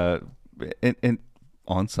know, and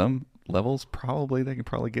on some levels, probably they can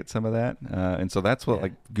probably get some of that. And so that's what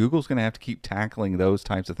like Google's going to have to keep tackling those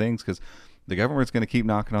types of things because the government's going to keep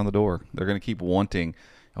knocking on the door. They're going to keep wanting.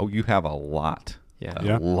 Oh, you have a lot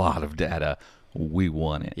of data. We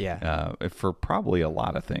want it. Yeah. For probably a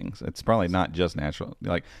lot of things. It's probably not just national.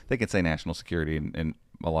 Like they can say national security, and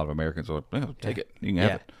a lot of Americans are like, oh, take it. You can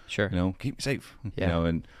have it. Sure. You know, keep me safe. Yeah. You know,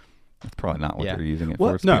 and that's probably not what they're using it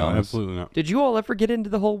Well, for. To be honest. Absolutely not. Did you all ever get into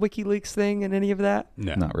the whole WikiLeaks thing and any of that?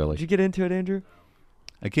 No. Not really. Did you get into it, Andrew?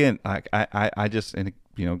 Again, I just, and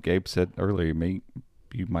you know, Gabe said earlier,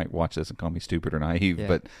 you might watch this and call me stupid or naive,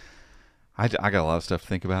 but I got a lot of stuff to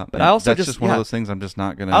think about. But I also that's just one of those things I'm just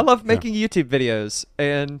not gonna. I love making YouTube videos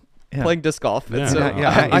and playing disc golf. And so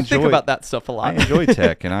I think about that stuff a lot. I enjoy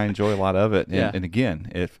tech and I enjoy a lot of it. And, Yeah. and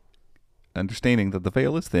again, if understanding that the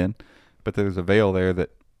veil is thin, but there's a veil there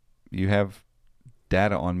that you have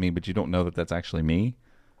data on me, but you don't know that that's actually me.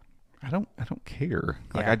 I don't care.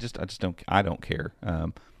 Like I just don't care.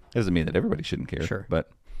 It doesn't mean that everybody shouldn't care. Sure. But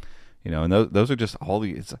you know, and those are just all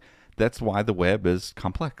the. That's why the web is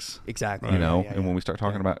complex. Exactly. You know, Yeah, and when we start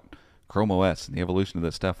talking about ChromeOS and the evolution of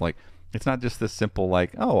this stuff, like it's not just this simple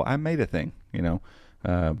like, oh, I made a thing. You know,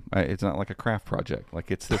 it's not like a craft project. Like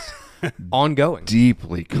it's this ongoing,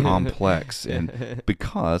 deeply complex, and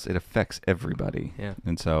because it affects everybody. Yeah.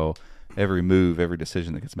 And so every move, every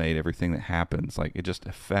decision that gets made, everything that happens, like it just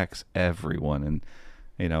affects everyone. And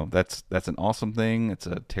you know, that's an awesome thing. It's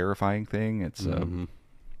a terrifying thing. It's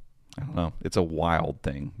I don't know. It's a wild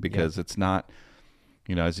thing because it's not,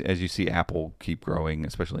 you know, as you see Apple keep growing,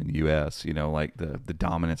 especially in the U.S., you know, like the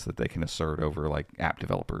dominance that they can assert over like app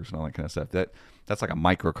developers and all that kind of stuff. That's like a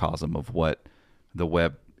microcosm of what the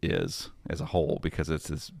web is as a whole because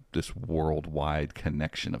it's this worldwide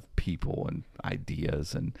connection of people and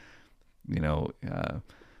ideas and, you know,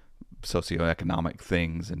 socioeconomic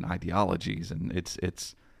things and ideologies, and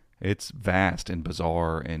it's vast and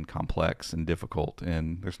bizarre and complex and difficult,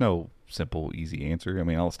 and there's no simple, easy answer. I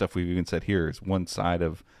mean, all the stuff we've even said here is one side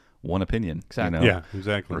of one opinion. Exactly. You know? Yeah,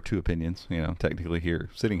 exactly. Or two opinions, you know, technically here,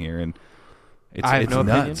 sitting here, and I have it's no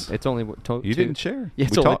nuts. opinion. It's only You didn't share. Yeah,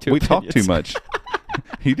 it's only two we talked too opinions. much.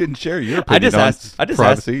 You didn't share your opinion on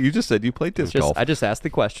privacy. You just said you played disc golf. I just asked the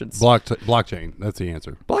questions. Blockchain. That's the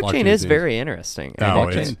answer. Blockchain is very interesting. No,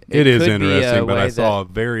 And it is could be a interesting, but I way saw a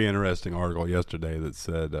very interesting article yesterday that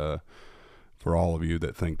said, for all of you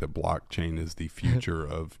that think that blockchain is the future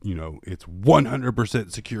of, you know, it's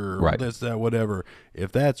 100% secure, Right. this, that, whatever.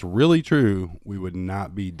 If that's really true, we would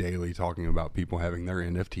not be daily talking about people having their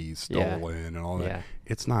NFTs stolen and all that. Yeah.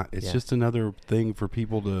 It's not. It's Yeah. just another thing for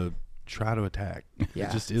people to try to attack. Yeah.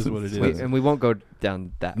 It just is what it is. And we won't go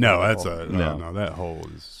down that. No, rabbit that's hole. no, that hole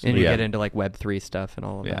is. And you Yeah. get into like Web3 stuff and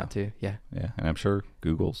all of that too. Yeah. Yeah, and I'm sure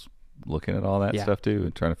Google's looking at all that Yeah. stuff too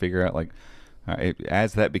and trying to figure out like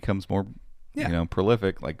as that becomes more you know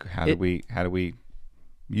prolific, like how do we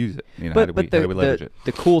use it? You know, how do we leverage it?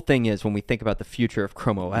 The cool thing is when we think about the future of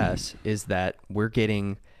ChromeOS is that we're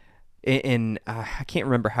getting, and I can't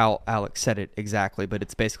remember how Alex said it exactly, but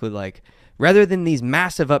it's basically like rather than these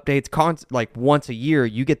massive updates, like once a year,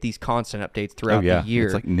 you get these constant updates throughout the year.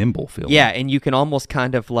 It's like nimble feeling. Yeah, and you can almost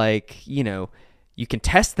kind of like, you know, you can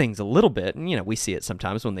test things a little bit, and you know we see it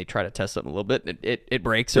sometimes when they try to test something a little bit, it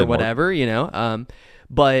breaks or whatever, you know.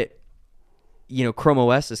 But you know,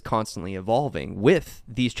 ChromeOS is constantly evolving with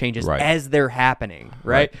these changes as they're happening,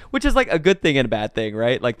 right? Which is like a good thing and a bad thing,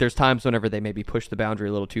 right? Like there's times whenever they maybe push the boundary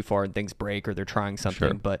a little too far and things break or they're trying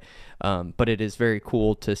something, but it is very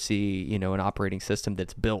cool to see, you know, an operating system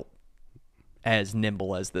that's built as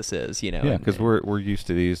nimble as this is, you know. Yeah, because we're used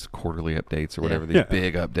to these quarterly updates or whatever, these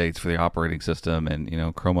big updates for the operating system, and you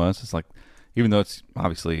know, ChromeOS is like, even though it's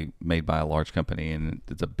obviously made by a large company and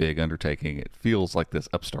it's a big undertaking, it feels like this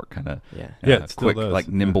upstart kind of it still quick, does. like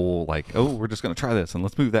nimble, like, oh, we're just going to try this and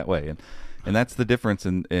let's move that way, and that's the difference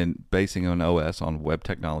in basing an OS on web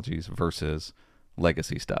technologies versus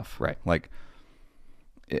legacy stuff, right? Like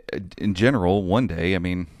in general, one day, I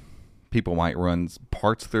mean, people might run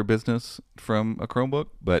parts of their business from a Chromebook,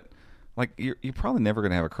 but like you're probably never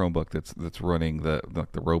going to have a Chromebook that's running the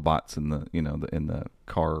robots in the in the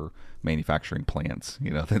car manufacturing plants. You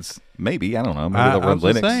know, that's maybe, I don't know, maybe they'll run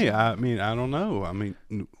Linux. I mean, I don't know. I mean,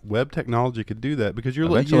 web technology could do that because you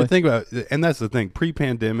Eventually. think about it, and that's the thing.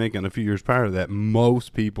 Pre-pandemic and a few years prior to that,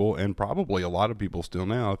 most people, and probably a lot of people still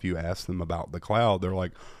now, if you ask them about the cloud, they're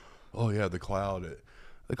like, "Oh yeah, the cloud."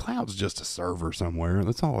 The cloud's just a server somewhere.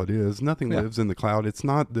 That's all it is. Nothing lives in the cloud. It's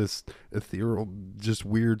not this ethereal, just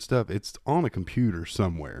weird stuff. It's on a computer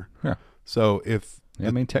somewhere. Yeah. So if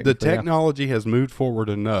the technology has moved forward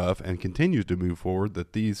enough and continues to move forward,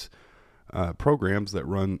 that these programs that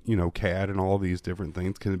run, CAD and all these different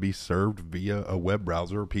things can be served via a web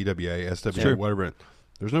browser, PWA, SWA, whatever.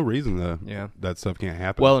 There's no reason that stuff can't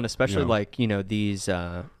happen. Well, and especially these.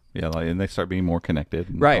 And they start being more connected.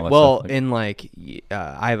 Right. Well,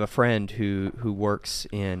 I have a friend who works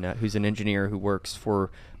in who's an engineer who works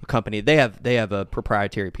for a company. They have a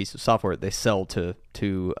proprietary piece of software that they sell to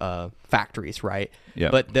factories, right? Yeah.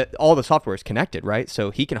 But all the software is connected, right?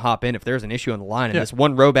 So he can hop in if there's an issue on the line, and this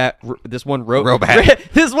one robot, robots.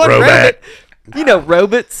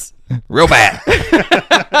 Robot.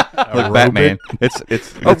 Like Batman. It's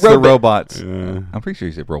the robots. I'm pretty sure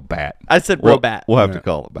you said Robat. I said Robat. We'll have to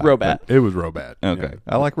call it back. Robat. It was Robat. Okay. Yeah.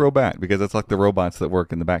 I like Robat because it's like the robots that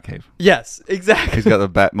work in the Batcave. Yes, exactly. He's got the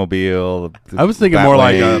Batmobile. I was thinking more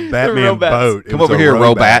like a Batman boat. Come over here,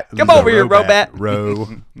 Robat. Come over here, Robat.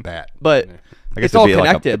 Robat. But I guess it's all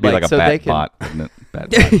connected. It'd be like a so Batbot.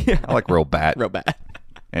 Batbot. I like Robat. Robat.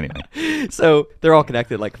 Anyway. So they're all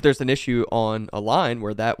connected. Like if there's an issue on a line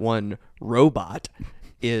where that one robot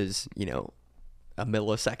is, a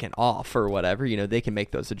millisecond off or whatever, they can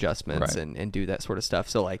make those adjustments and do that sort of stuff.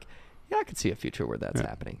 So I could see a future where that's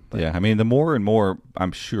happening. But. Yeah, I mean, the more and more,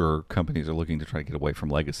 I'm sure companies are looking to try to get away from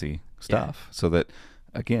legacy stuff so that,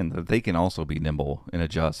 again, that they can also be nimble and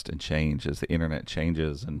adjust and change as the internet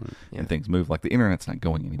changes and things move. Like the internet's not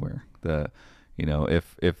going anywhere.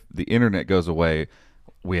 If the internet goes away,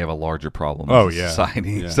 we have a larger problem as a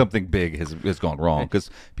society. Yeah. Something big has gone wrong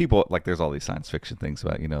because people, there's all these science fiction things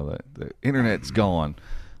about, the internet's gone.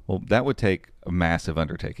 Well, that would take a massive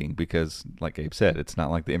undertaking because, like Gabe said, it's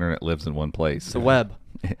not like the internet lives in one place. It's the web.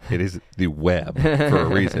 It is the web for a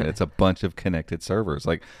reason. It's a bunch of connected servers.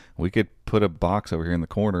 Like we could put a box over here in the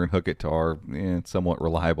corner and hook it to our somewhat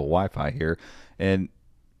reliable Wi-Fi here and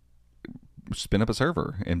spin up a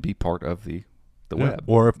server and be part of the web.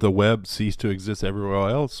 Or if the web ceased to exist everywhere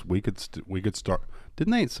else, we could start.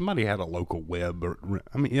 Didn't they? Somebody had a local web.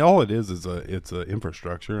 All it is it's a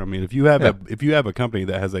infrastructure. I mean, if you have a company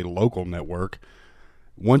that has a local network,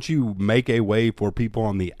 once you make a way for people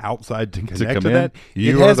on the outside to connect to that,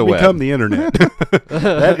 it has become the internet.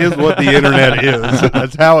 That is what the internet is.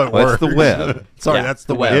 That's how it works. That's the web. Sorry, that's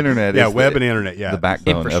the web. Internet is web and internet. Yeah, the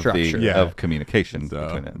backbone of communication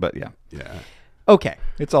between it. But yeah. Okay.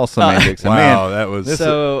 It's all semantics. Wow, that was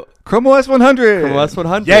ChromeOS 100. ChromeOS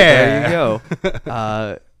 100. Yeah. There you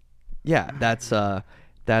go.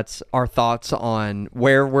 That's our thoughts on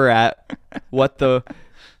where we're at, what this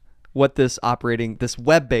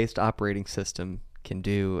web-based operating system can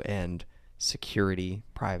do, and security,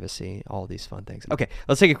 privacy, all these fun things. Okay,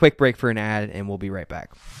 let's take a quick break for an ad, and we'll be right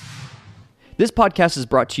back. This podcast is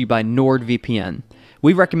brought to you by NordVPN.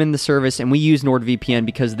 We recommend the service, and we use NordVPN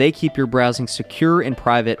because they keep your browsing secure and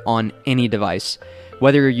private on any device.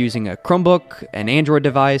 Whether you're using a Chromebook, an Android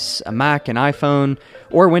device, a Mac, an iPhone,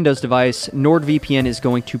 or a Windows device, NordVPN is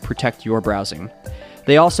going to protect your browsing.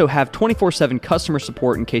 They also have 24/7 customer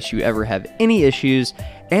support in case you ever have any issues,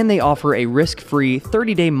 and they offer a risk-free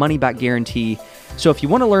 30-day money-back guarantee. So if you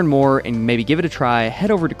want to learn more and maybe give it a try, head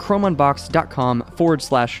over to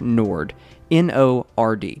chromeunboxed.com/Nord,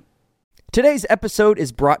 Nord. Today's episode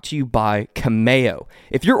is brought to you by Cameo.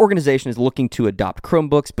 If your organization is looking to adopt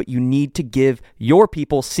Chromebooks, but you need to give your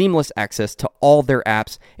people seamless access to all their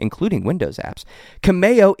apps, including Windows apps,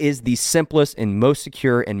 Cameo is the simplest and most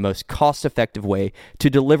secure and most cost-effective way to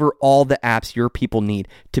deliver all the apps your people need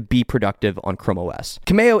to be productive on ChromeOS.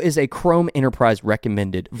 Cameo is a Chrome Enterprise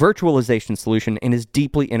recommended virtualization solution and is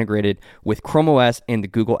deeply integrated with ChromeOS and the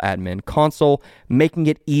Google Admin Console, making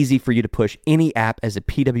it easy for you to push any app as a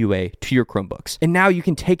PWA to your Chromebooks. And now you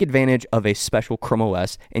can take advantage of a special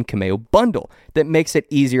ChromeOS and Cameo bundle that makes it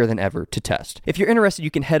easier than ever to test. If you're interested,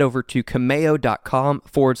 you can head over to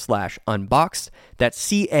cameo.com/unboxed.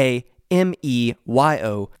 That's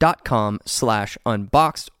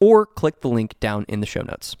cameo.com/unboxed, or click the link down in the show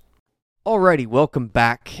notes. Alrighty, welcome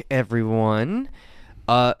back, everyone.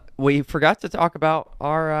 We forgot to talk about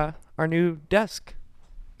our new desk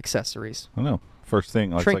accessories. I know. First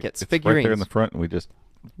thing, trinkets, it's figurines, right there in the front, and we just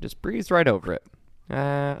breezed right over it. We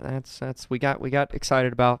got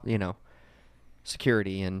excited about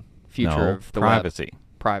security and future of the privacy, web.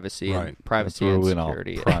 Privacy, right. And privacy and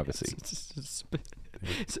security. Privacy.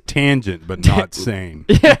 It's tangent, but not sane.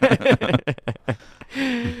 But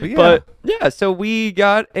yeah, so we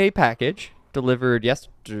got a package delivered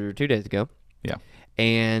 2 days ago. Yeah.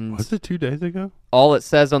 And was it 2 days ago? all it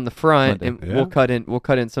says on the front, Monday. and we'll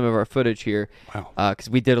cut in some of our footage here, Wow. because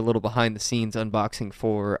we did a little behind the scenes unboxing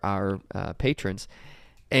for our patrons,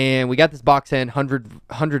 and we got this box in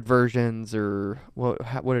 100 versions, or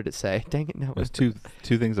what did it say? Dang it, no, It was two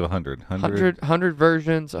things of 100. 100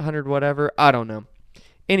 versions, 100 whatever, I don't know.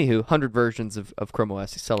 Anywho, 100 versions of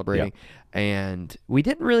ChromeOS celebrating, and we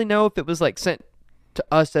didn't really know if it was like sent to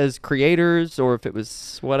us as creators or if it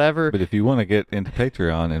was whatever. But if you want to get into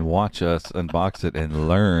Patreon and watch us unbox it and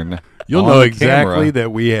learn, You'll on know the exactly camera,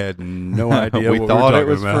 that we had no idea we what thought we were it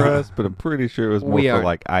was talking about. for us, but I'm pretty sure it was more We for aren't-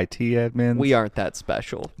 like IT admins. We aren't that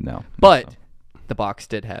special. No. But the box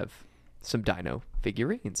did have some Dino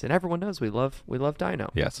figurines, and everyone knows we love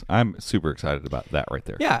Dino. Yes, I'm super excited about that right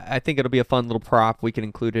there. Yeah, I think it'll be a fun little prop. We can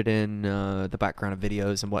include it in the background of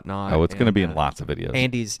videos and whatnot. Oh, it's going to and, be in lots of videos.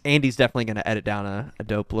 Andy's definitely going to edit down a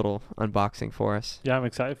dope little unboxing for us. Yeah, I'm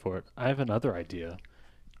excited for it. I have another idea.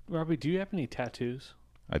 Robbie, do you have any tattoos?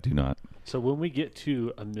 I do not. So when we get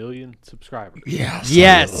to 1 million subscribers,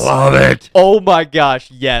 Yes, Love it. Oh my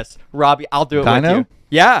gosh, yes, Robbie, I'll do it with Dino? you.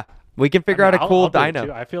 Yeah, we can figure out a cool I'll do it Dino.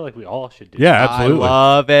 too. I feel like we all should do Yeah, it. absolutely. I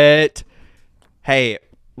love it. Hey,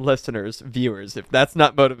 listeners, viewers, if that's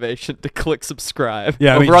not motivation to click subscribe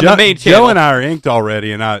Yeah, I over mean, on Joe, the main channel. Joe and I are inked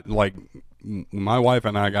already, and I like my wife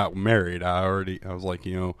and I got married. I was like,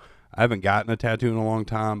 I haven't gotten a tattoo in a long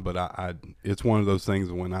time, but I it's one of those things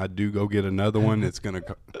when I do go get another one, it's gonna.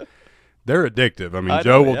 They're addictive. I mean, I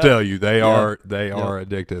Joe know, will yeah. tell you they Yeah. are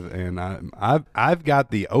addictive, and I've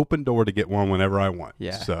got the open door to get one whenever I want.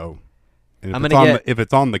 Yeah. So, and I'm if, gonna it's on get- if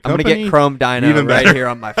it's on the I'm company, gonna get Chrome Dino even right better. here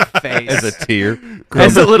on my face As a tier.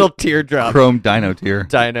 as a little teardrop. Chrome Dino tier.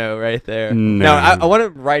 Dino right there. No. No, I want it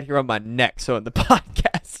right here on my neck, so in the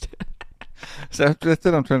podcast. So that's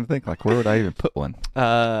it. I'm trying to think, like, where would I even put one?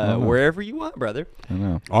 Wherever you want, brother. I don't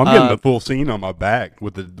know. Oh, I'm getting the full scene on my back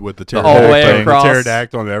with the whole way pterodactyl, across.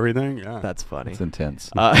 pterodactyl and everything. Yeah. That's funny. It's intense.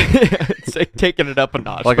 It's like taking it up a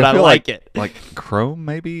notch, but I feel like it. Like Chrome,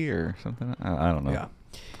 maybe, or something. I don't know. Yeah.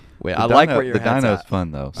 Wait, The I like Dino- where your the head's Dino's at.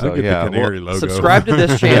 fun though. I So get yeah, the canary well, logo. Subscribe to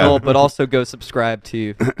this channel, but also go subscribe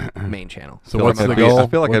to main channel. So feel what's like the I'd be- goal? I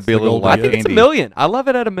feel like What's I'd be a the little goal? I like think it's Andy. $1 million. I love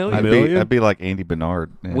it at $1 million. million? I'd be like Andy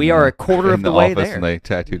Bernard. in, We are a quarter of in the way office there. And they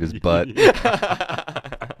tattooed his butt.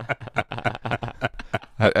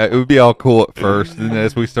 It would be all cool at first, and then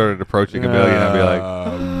as we started approaching $1 million, I'd be like,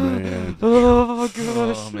 oh man, Oh gosh.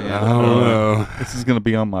 "Oh I man, don't know. this is gonna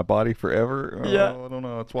be on my body forever." Yeah. I don't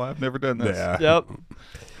know. That's why I've never done this. Yeah. Yep.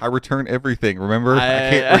 I return everything. Remember, I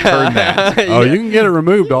can't return that. Oh, you can get it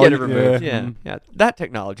removed. all Get it you- removed. Yeah. Yeah. That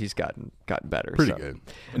technology's gotten better. Pretty so. good.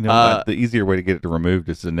 No, the easier way to get it removed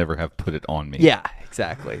is to never have put it on me. Yeah,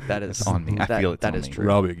 exactly. That is It's on me. I feel it's that on is me. true.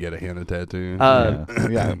 Robbie would get a henna tattoo.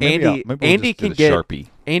 Yeah. Maybe Andy we'll Andy just can get get a Sharpie.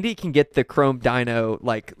 Andy can get the Chrome Dino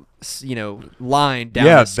line down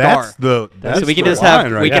yeah, the scar. that's the. That's So we can the just have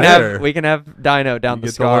line right we can there. have we can have Dino down You the get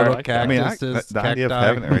the scar. little I mean, cactuses, the idea of cacti.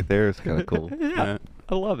 having it right there is kind of cool. Yeah,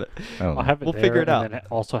 I love it. I don't know. I'll have it We'll there figure it and out. then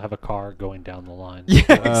also have a car going down the line. Yeah,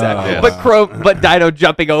 exactly. yeah. But Dino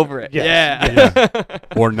jumping over it. Yes. Yeah.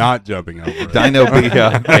 or not jumping over it. Dino be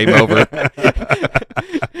game over.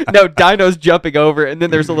 No, Dino's jumping over, and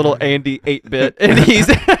then there's a little Andy 8-bit, and he's.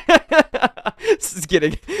 This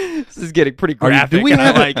is getting pretty graphic. Do we and I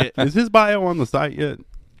have like it. Is his bio on the site yet?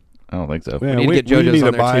 I don't think so. Yeah, We need to get we JoJo's need on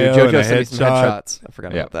a there bio too. and a JoJo sent me some headshot. headshots. I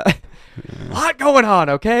forgot Yeah. about that. A lot going on,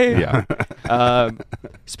 okay? Yeah.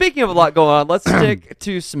 Speaking of a lot going on, let's stick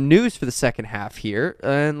to some news for the second half here,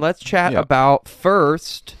 and let's chat Yeah. about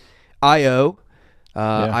first I/O. Yeah.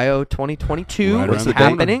 I/O 2022 Right is around the corner.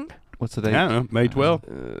 happening. What's the date? I don't know. May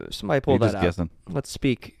 12th. Somebody pull You're that just out. guessing. Let's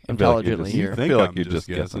speak I feel like you're intelligently just- here. Think feel like I'm you're just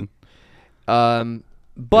guessing.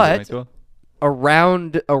 But Is it May 12th?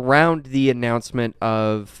 around the announcement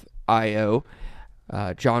of I/O,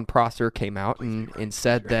 John Prosser came out and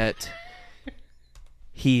said that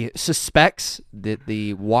he suspects that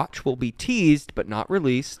the watch will be teased but not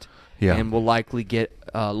released, Yeah. and will likely get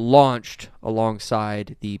launched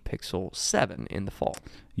alongside the Pixel 7 in the fall.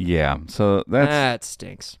 Yeah. So that's That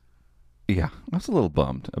stinks. yeah. I was a little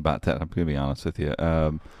bummed about that. I'm gonna be honest with you.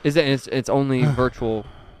 Is it? It's only virtual.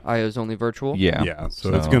 I/O's only virtual. Yeah. Yeah,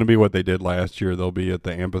 so it's going to be what they did last year. They'll be at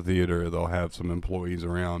the amphitheater. They'll have some employees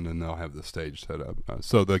around, and they'll have the stage set up.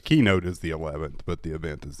 So the keynote is the 11th, but the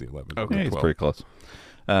event is the 11th. Yeah, it's pretty close.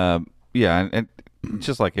 Yeah, and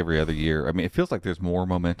just like every other year, I mean, it feels like there's more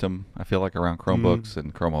momentum. I feel like around Chromebooks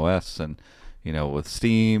and Chrome OS, and with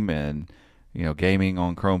Steam and gaming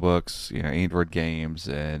on Chromebooks, Android games,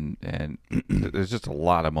 and there's just a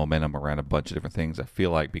lot of momentum around a bunch of different things. I feel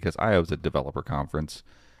like because I/O is a developer conference,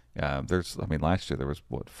 Last year there was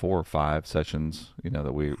 4 or 5 sessions,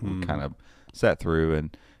 that we kind of sat through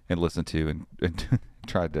and listened to and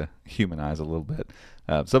tried to humanize a little bit.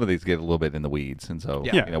 Some of these get a little bit in the weeds, and so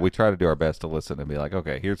we try to do our best to listen and be like,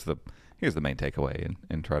 okay, here's the main takeaway,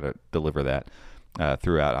 and try to deliver that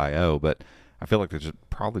throughout I/O. But I feel like there's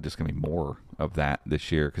probably just going to be more of that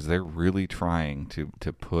this year because they're really trying to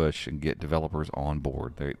push and get developers on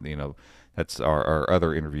board. That's our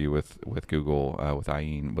other interview with Google with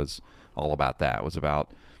Ian was all about that. It was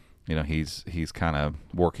about he's kind of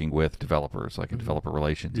working with developers, like in developer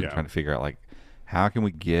relations, and trying to figure out like how can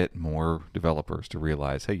we get more developers to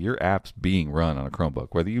realize, hey, your app's being run on a Chromebook,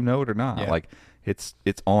 whether you know it or not. Like it's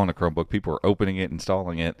on a Chromebook. People are opening it,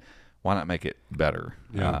 installing it. Why not make it better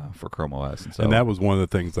for ChromeOS? And that was one of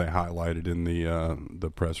the things they highlighted in the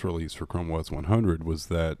press release for ChromeOS 100 was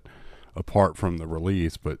that apart from the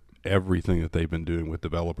release, but everything that they've been doing with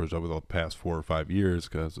developers over the past 4 or 5 years,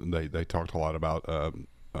 because they talked a lot about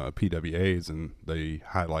PWAs, and they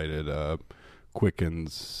highlighted Quicken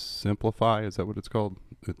Simplify. Is that what it's called?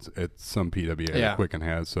 It's some PWA that Quicken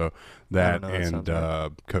has. So that and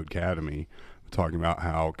Codecademy, talking about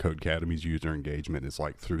how Codecademy's user engagement is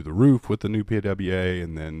like through the roof with the new PWA,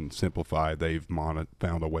 and then Simplify, they've found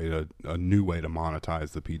a new way to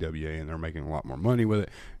monetize the PWA, and they're making a lot more money with it.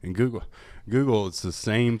 And Google, it's the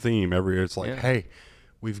same theme every year. It's like, hey,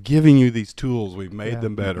 we've given you these tools, we've made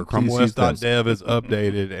them better. ChromeOS.dev is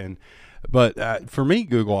updated, but for me,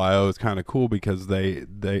 Google I/O is kind of cool because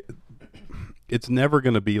it's never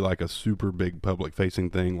going to be like a super big public facing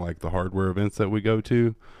thing like the hardware events that we go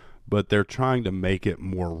to. But they're trying to make it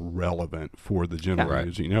more relevant for the general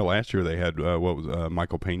user. Last year they had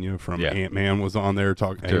Michael Pena from Ant-Man was on there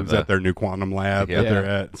talking. He was at their new quantum lab that they're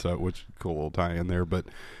at, so which cool little tie in there. But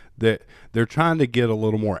they're trying to get a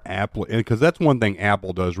little more Apple, because that's one thing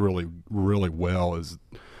Apple does really, really well is,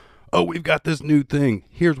 oh, we've got this new thing.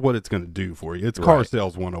 Here's what it's going to do for you. It's car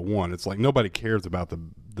sales 101. It's like nobody cares about the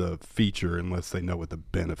feature unless they know what the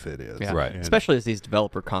benefit is. Yeah. Right. Especially as these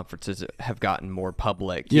developer conferences have gotten more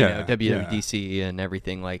public. WWDC and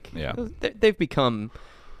everything. They've become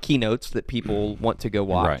keynotes that people want to go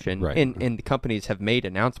watch. And the companies have made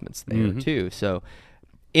announcements there too. So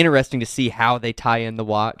interesting to see how they tie in the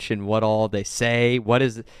watch and what all they say.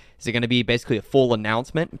 Is it going to be basically a full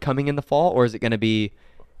announcement coming in the fall, or is it going to be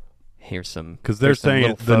here's some? Because they're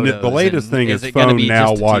saying the latest thing is phone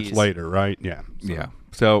now, watch later, right? Yeah. Yeah.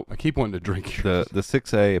 So I keep wanting to drink the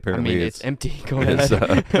 6A apparently it's empty. Go ahead.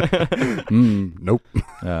 Nope.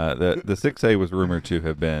 The 6A was rumored to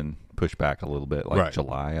have been pushed back a little bit,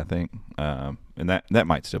 July, I think, and that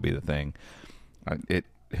might still be the thing.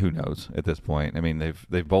 Who knows at this point? I mean,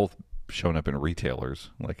 they've both shown up in retailers,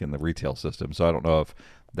 like in the retail system. So I don't know if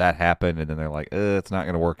that happened, and then they're like, it's not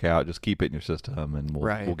going to work out. Just keep it in your system, and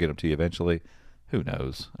we'll get them to you eventually. Who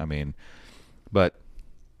knows? I mean, but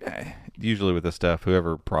usually with this stuff,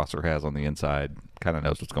 whoever Prosser has on the inside kind of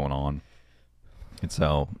knows what's going on, and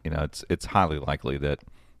so it's highly likely that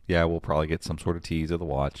we'll probably get some sort of tease of the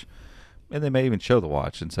watch, and they may even show the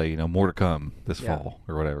watch and say more to come this fall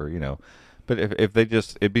or whatever. But if they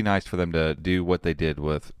it'd be nice for them to do what they did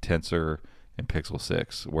with Tensor and Pixel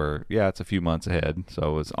 6, where it's a few months ahead,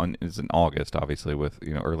 so it's in August, obviously, with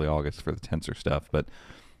early August for the Tensor stuff, but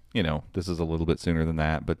this is a little bit sooner than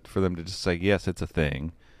that. But for them to just say yes, it's a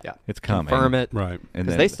thing. Yeah, it's coming. Confirm it, right?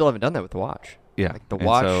 Because they still haven't done that with the watch. Yeah, the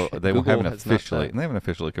watch. So they haven't officially, and they haven't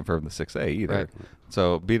officially confirmed the 6A either. Right.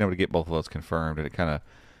 So being able to get both of those confirmed, and it kind of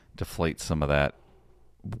deflates some of that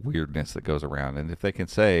weirdness that goes around. And if they can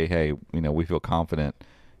say, hey, we feel confident,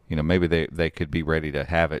 maybe they could be ready to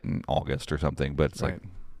have it in August or something. But it's like,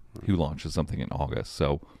 who launches something in August?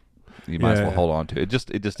 So you might as well hold on to it.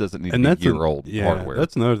 It just doesn't need to be year-old hardware.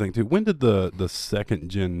 That's another thing too. When did the second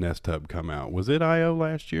gen Nest Hub come out? Was it I/O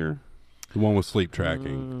last year? The one with sleep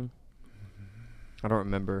tracking. I don't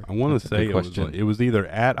remember. I want to say it was either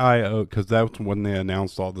at I/O, because that's when they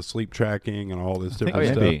announced all the sleep tracking and all this different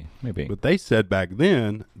stuff. Maybe. But they said back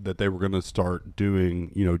then that they were going to start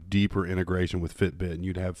doing deeper integration with Fitbit, and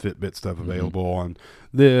you'd have Fitbit stuff available on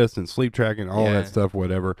this and sleep tracking, all that stuff,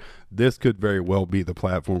 whatever. This could very well be the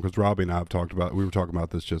platform, because Robbie and I we were talking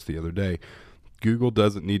about this just the other day. Google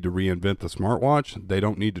doesn't need to reinvent the smartwatch. They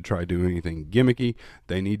don't need to try doing anything gimmicky.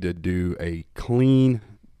 They need to do a clean,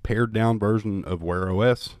 pared down version of Wear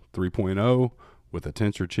OS 3.0 with a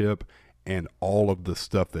Tensor chip and all of the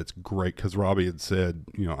stuff that's great. Because Robbie had said,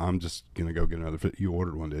 I'm just going to go get another Fit. You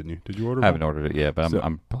ordered one, didn't you? Did you order one? I haven't ordered it yet, but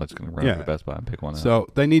I'm probably just going to run over to Best Buy and pick one up. So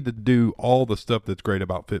they need to do all the stuff that's great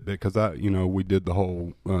about Fitbit, because we did the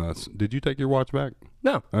whole, did you take your watch back?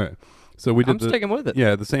 No. All right. So we did I'm sticking with it.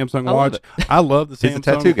 Yeah, the Samsung I love Watch. I love the Samsung. He's a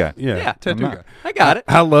tattoo guy. Yeah, tattoo guy. I got it.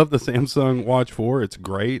 I love the Samsung Watch 4. It's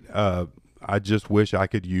great. I just wish I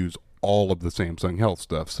could use all of the Samsung Health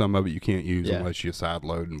stuff. Some of it you can't use unless you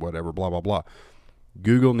sideload and whatever, blah, blah, blah.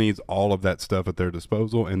 Google needs all of that stuff at their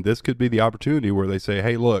disposal, and this could be the opportunity where they say,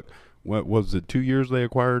 hey, look, what was it, 2 years they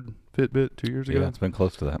acquired Fitbit 2 years ago? Yeah, it's been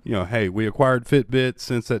close to that. You know, hey, we acquired Fitbit.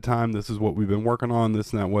 Since that time, this is what we've been working on,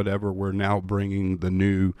 this and that, whatever. We're now bringing the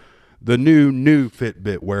new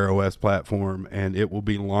Fitbit Wear OS platform, and it will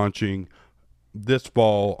be launching this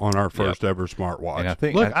fall on our first ever smartwatch. And I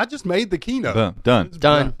think I just made the keynote. Done.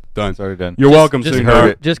 Done. It's already done. You're welcome, just sweetheart. heard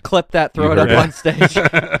it. Just clip that, throw You it up heard on stage.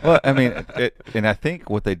 Well, I mean, and I think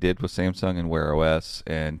what they did with Samsung and Wear OS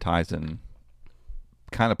and Tizen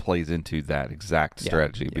kind of plays into that exact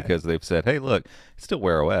strategy because they've said, hey, look, it's still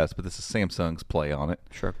Wear OS, but this is Samsung's play on it.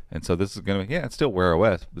 Sure. And so this is going to be, it's still Wear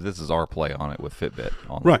OS, but this is our play on it with Fitbit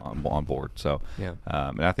on board. So,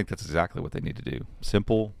 and I think that's exactly what they need to do.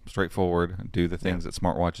 Simple, straightforward, do the things that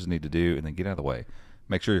smartwatches need to do, and then get out of the way.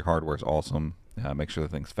 Make sure your hardware is awesome. Make sure the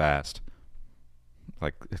thing's fast.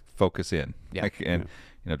 Like, focus in. Yeah.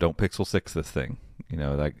 Don't Pixel 6 this thing.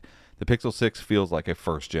 Like the Pixel 6 feels like a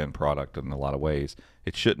first-gen product in a lot of ways.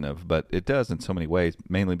 It shouldn't have, but it does in so many ways,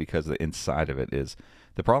 mainly because the inside of it is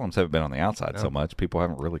the problems haven't been on the outside so much. People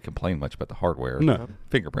haven't really complained much about the hardware. No.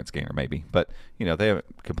 Fingerprint scanner maybe, but they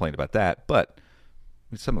haven't complained about that. But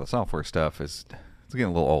some of the software stuff it's getting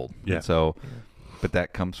a little old. Yeah. And so, but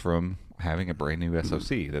that comes from having a brand new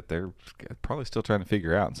SoC that they're probably still trying to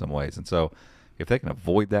figure out in some ways. And so, if they can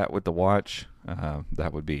avoid that with the watch,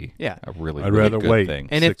 that would be a really, I'd really rather good wait. thing.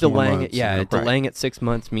 And if 6 more delaying months, delaying it 6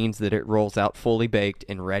 months means that it rolls out fully baked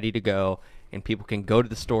and ready to go, and people can go to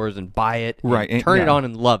the stores and buy it, and turn it on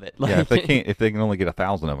and love it. If they can only get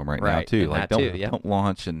 1,000 of them now too, and like don't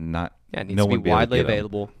launch and not. it needs to be widely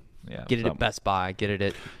available. Yeah, get it at Best Buy. Get it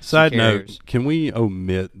at. Side note: can we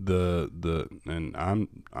omit the? And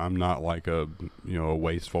I'm not like a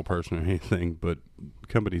wasteful person or anything, but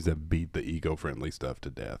companies that beat the eco-friendly stuff to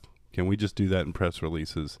death. Can we just do that in press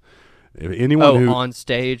releases? If anyone on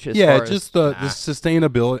stage, the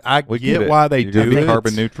sustainability. I get it. why they You're do be it.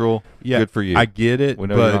 carbon neutral. Yeah, good for you. I get it. We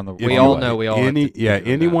know but we all know. We all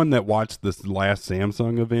anyone that watched this last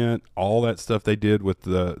Samsung event, all that stuff they did with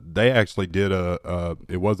they actually did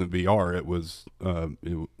it wasn't VR. It was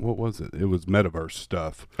what was it? It was metaverse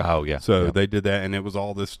stuff. Oh yeah. So they did that, and it was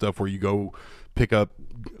all this stuff where you go pick up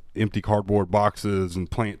empty cardboard boxes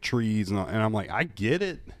and plant trees, and I'm like, I get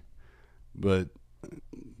it, but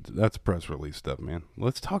that's press release stuff, man.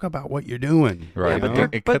 Let's talk about what you're doing. Right.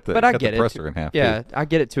 But I get it. Presser in half. Yeah, I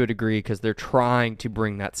get it to a degree because they're trying to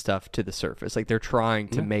bring that stuff to the surface. Like they're trying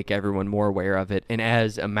to make everyone more aware of it. And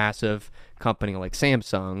as a massive company like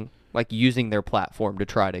Samsung, like using their platform to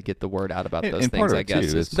try to get the word out about those things, I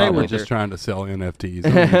guess. They were just trying to sell NFTs.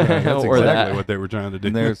 That's exactly what they were trying to do.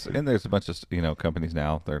 And there's a bunch of companies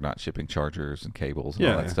now. They're not shipping chargers and cables and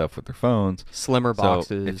all that stuff with their phones. Slimmer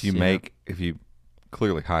boxes. If you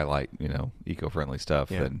clearly highlight, eco-friendly stuff,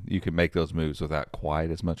 then you can make those moves without quite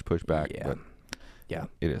as much pushback. Yeah. But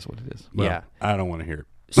it is what it is. Well, I don't want to hear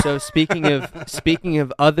it. So speaking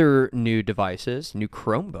of other new devices, new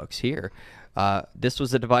Chromebooks here. This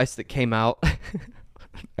was a device that came out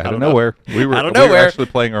out of nowhere. We were actually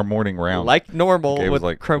playing our morning round like normal with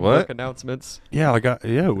like, Chromebook what? announcements. Yeah,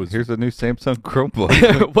 it was. Here's a new Samsung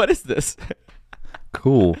Chromebook. What is this?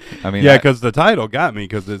 Cool. I mean, because the title got me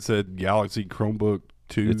because it said Galaxy Chromebook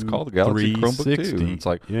 2. It's called the Galaxy Chromebook 2. It's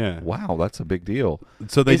like, wow, that's a big deal.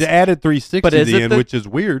 So they added 360 to the end, which is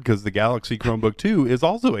weird because the Galaxy Chromebook 2 is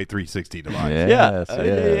also a 360 device. Yes,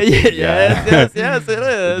 yes, it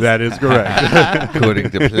is. That is correct.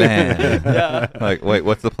 According to plan. Like, wait,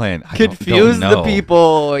 what's the plan? Confuse the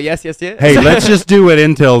people. Yes. Hey, let's just do what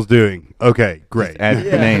Intel's doing. Okay, great. Just add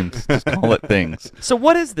names. Just call it things. So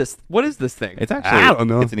what is this? What is this thing? It's actually, I don't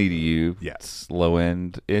know. It's an EDU,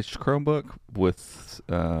 low-end-ish Chromebook with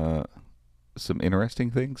some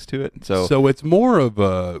interesting things to it. So it's more of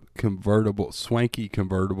a swanky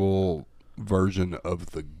convertible version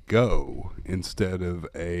of the Go instead of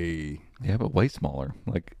a but way smaller.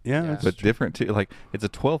 Like but true. different too. Like it's a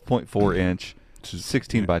 12.4 inch,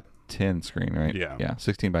 16 by 10 screen, right? Yeah,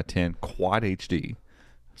 16 by 10 quad HD.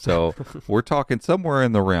 So we're talking somewhere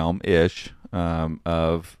in the realm ish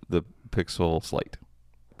of the Pixel Slate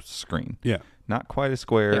screen. Yeah, not quite a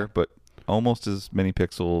square, but almost as many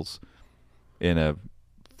pixels in a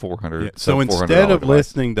 400. Yeah. So instead of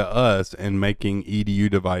listening to us and making EDU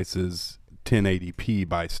devices 1080p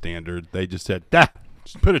by standard, they just said,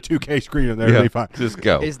 Just put a 2K screen in there. It'll be fine. Just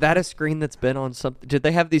go. Is that a screen that's been on something? Did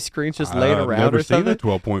they have these screens just laying I've around never or seen something?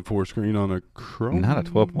 a 12.4 screen on a Chrome. Not a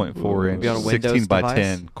 12.4 inch, Be on a Windows 16 by device?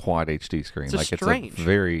 10 quad HD screen. It's like strange. it's a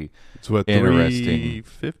very It's what, interesting.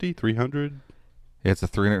 350, 300? It's a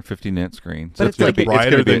 350 nit screen. But So it's It's like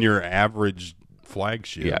brighter than your average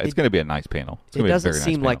flagship. Yeah, it's going to be a nice panel. It's It gonna be a doesn't very nice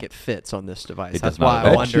seem like panel. it fits on this device. It That's does not why at I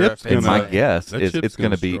all. wonder That if chip's it's My gonna- guess that is chip's it's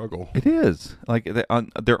going to gonna be. struggle. It is like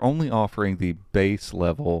they're only offering the base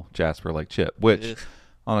level Jasper Lake chip, which Ugh.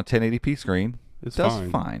 on a 1080p screen It's does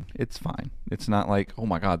fine. fine. It's fine. It's not like, oh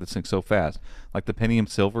my god, this thing's so fast. Like the Pentium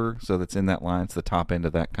Silver, so that's in that line. It's the top end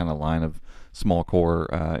of that kind of line of small core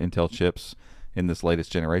Intel chips in this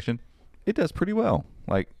latest generation. It does pretty well.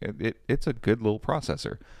 Like it's a good little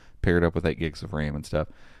processor paired up with 8 gigs of RAM and stuff.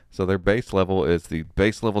 So their base level is the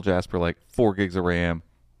base level Jasper Lake, 4 gigs of RAM,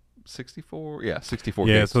 64 Yeah,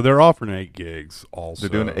 gigs. so they're offering 8 gigs also.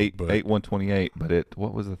 They're doing an 8 but 128, but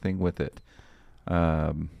what was the thing with it?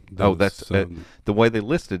 that's, The way they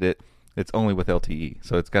listed it. It's only with LTE,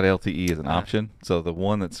 so it's got LTE as an option. So the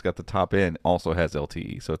one that's got the top end also has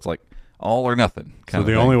LTE. So it's like all or nothing. So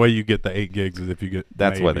the only way you get the 8 gigs is if you get.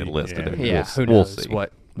 That's why they maybe- listed it. Yeah, We'll who knows see.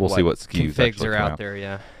 We'll see what SKUs configs actually are come out out. there.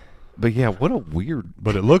 Yeah, But yeah, what a weird.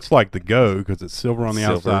 But it looks like the Go because it's silver on the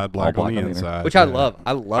Silver, outside, all black on black the on the inside. which I Yeah. love.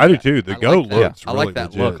 I love. I do that. too. The I Go like that. looks I really like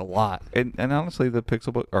that legit. look a lot. And honestly, the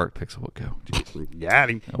Pixelbook Go. Got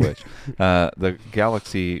him. I wish. The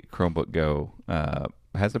Galaxy Chromebook Go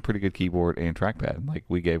has a pretty good keyboard and trackpad. Like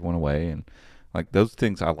we gave one away, and like those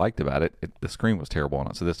things I liked about it. The screen was terrible on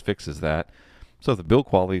it, so this fixes that. So the build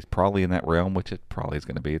quality is probably in that realm, which it probably is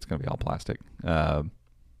going to be. It's going to be all plastic.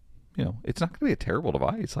 It's not going to be a terrible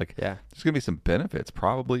device. Like Yeah. there's going to be some benefits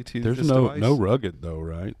probably to There's this no device. no rugged though,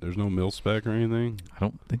 right? There's no mil spec or anything. I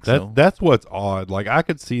don't think so. That's what's odd. Like I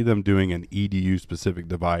could see them doing an EDU specific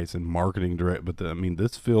device and marketing direct, but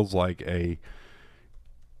this feels like a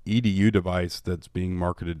EDU device that's being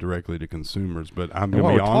marketed directly to consumers. But I'm And gonna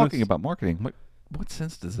while be we're honest. talking about marketing, what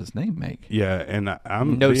sense does this name make? Yeah, and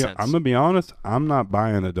I'm No sense. I'm gonna be honest. I'm not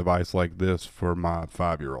buying a device like this for my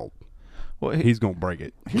 5-year-old. Well, He's gonna break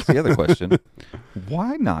it. here's the other question: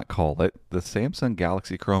 why not call it the Samsung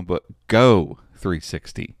Galaxy Chromebook Go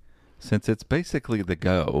 360? Since it's basically the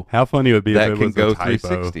Go How funny it would be that if it can was go a typo.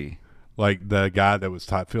 360. Like the guy that was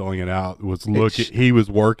filling it out was he was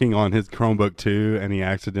working on his Chromebook 2 and he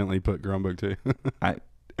accidentally put Chromebook 2.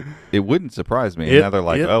 It wouldn't surprise me. Now they're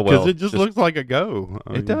like, oh well, because it just looks like a Go. I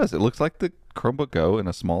It mean, does. It looks like the Chromebook Go in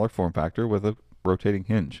a smaller form factor with a rotating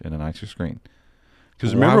hinge and a nicer screen.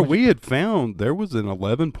 Because Why remember, would we had found there was an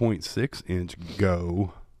 11.6 inch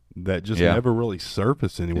Go that just Yeah. never really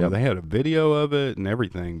surfaced anywhere. Yep. They had a video of it and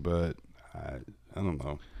everything, but I don't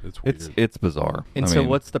know. It's weird. It's bizarre. And I so, mean,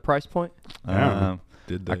 what's the price point?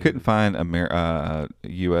 Did I they- couldn't find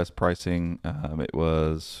U.S. pricing. It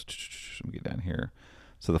was, let me get down here.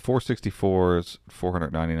 So the 464 is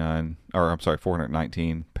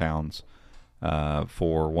 419 pounds.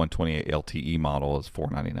 For 128 LTE model is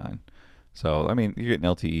 $499. So I mean, you're getting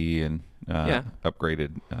LTE and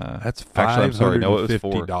upgraded. That's actually, I'm sorry, no, it was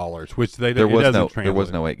 $550, which they there it was doesn't there was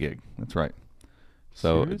translate. no 8 gig. That's right.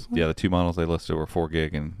 So Seriously? yeah, the two models they listed were 4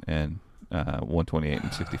 gig and 128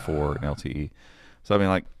 and 64 and LTE. So I mean,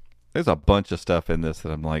 like, there's a bunch of stuff in this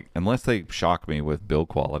that I'm like, unless they shock me with build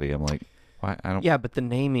quality, I'm like, why? I don't Yeah, but the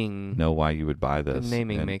naming. know why you would buy this. The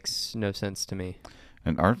naming and, makes no sense to me.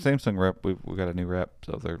 and our Samsung rep, we got a new rep,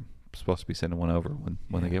 so they're supposed to be sending one over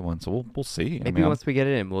when they get one. So we'll see. I Maybe mean, I'm once we get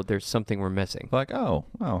it in, there's something we're missing. like, oh,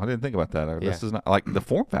 I didn't think about that. Or this Yeah. is not like the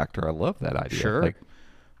form factor. I love that idea. Sure. Like,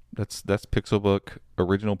 that's Pixelbook,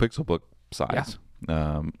 original Pixelbook size,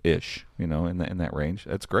 ish. In that range.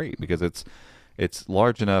 That's great because it's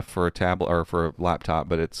large enough for a tablet or for a laptop,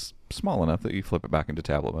 but it's small enough that you flip it back into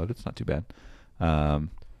tablet mode. It's not too bad.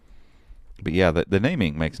 But yeah, the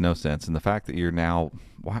naming makes no sense, and the fact that you're now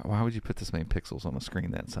why would you put this many pixels on a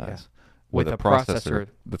screen that size With a a processor processor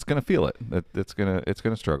that's going to feel it? It's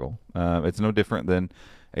gonna struggle. It's no different than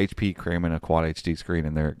HP cramming a quad HD screen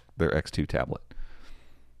in their X2 tablet.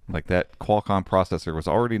 Like that Qualcomm processor was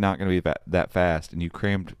already not going to be that fast, and you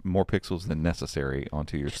crammed more pixels than necessary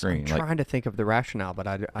onto your screen. I'm trying to think of the rationale,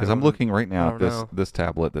 but Because I'm looking right now at I don't this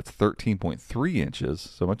tablet that's 13.3 inches,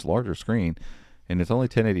 so much larger screen, and it's only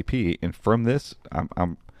 1080p. And from this,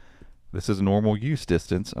 this is normal use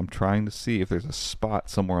distance. I'm trying to see if there's a spot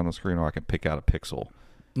somewhere on the screen where I can pick out a pixel.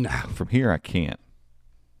 No. From here, I can't.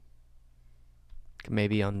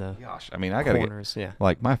 maybe on the Gosh, I mean, I gotta corners. get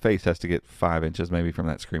like my face has to get 5 inches maybe from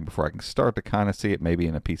that screen before I can start to kind of see it, maybe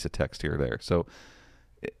in a piece of text here or there. So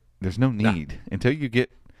there's no need until you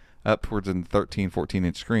get upwards in 13,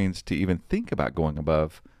 14-inch screens to even think about going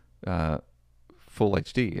above full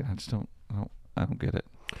HD. And I don't get it.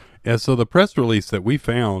 Yeah, so the press release that we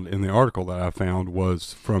found in the article that I found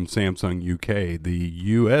was from Samsung UK. The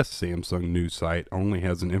US Samsung news site only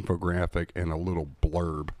has an infographic and a little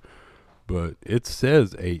blurb, but it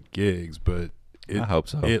says 8 gigs, but I hope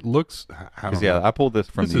so. It looks, I don't know. I pulled this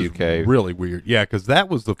from the UK. Really weird. Yeah, because that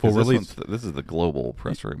was the full release. This is the global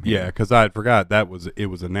press room. Yeah, because I forgot it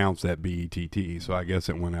was announced at BETT, so I guess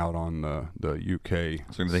it went out on the UK.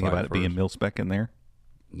 Is there anything about it being mil-spec in there?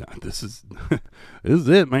 No, this is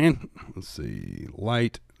it, man. Let's see,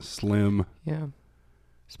 light, slim. Yeah,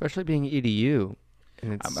 especially being EDU.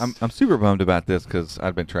 And I'm super bummed about this because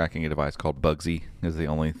I've been tracking a device called Bugsy. Is the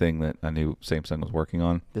only thing that I knew Samsung was working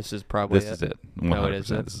on. This is probably this is it. 100%. No, it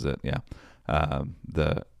isn't. This is it. Yeah.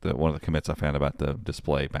 The one of the commits I found about the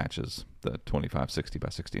display matches the 2560 by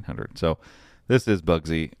 1600. So this is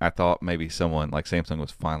Bugsy. I thought maybe someone like Samsung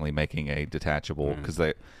was finally making a detachable because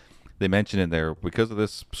they mentioned in there because of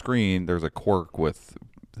this screen there's a quirk with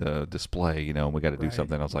the display, and we got to do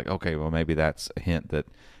something. I was like, okay, well maybe that's a hint that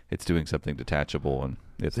it's doing something detachable, and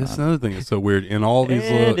it's That's not. another thing that's so weird. In all these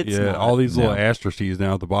little asterisks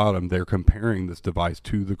down at the bottom, they're comparing this device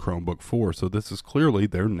to the Chromebook 4. So this is clearly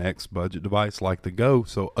their next budget device, like the Go.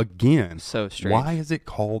 So again, so strange. Why is it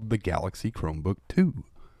called the Galaxy Chromebook 2?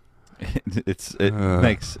 It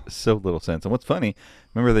makes so little sense. And what's funny,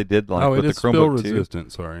 remember they did with the spill Chromebook 2.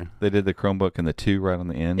 resistant. Sorry, they did the Chromebook and the 2 right on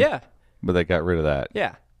the end. Yeah, but they got rid of that.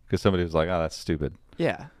 Yeah, because somebody was like, "Oh, that's stupid."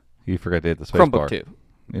 Yeah, you forgot to hit the space Chromebook bar. 2.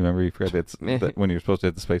 You remember you forgot that when you were supposed to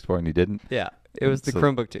hit the space bar and you didn't? Yeah, it was the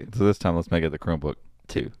Chromebook 2. So this time let's make it the Chromebook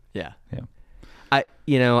 2. Yeah. Yeah. I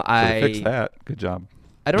So fix that. Good job.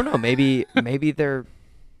 I don't know. Maybe they're.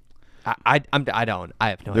 I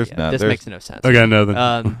have no idea. This makes no sense. I got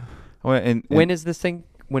nothing. When is this thing?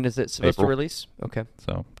 When is it supposed to release? Okay.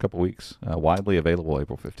 So a couple weeks. Widely available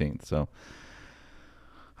April 15th. So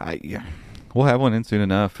we'll have one in soon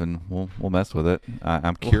enough, and we'll mess with it.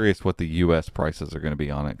 I'm curious what the U.S. prices are going to be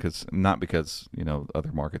on it, not because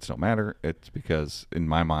other markets don't matter. It's because in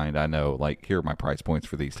my mind I know here are my price points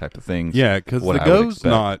for these type of things. Yeah, because the Go's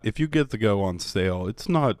not. If you get the Go on sale, it's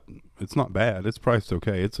not bad. It's priced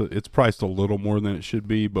okay. It's priced a little more than it should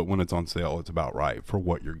be, but when it's on sale, it's about right for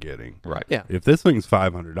what you're getting. Right. Yeah. If this thing's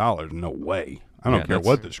 $500, no way. I don't care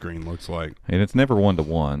what the screen looks like. And it's never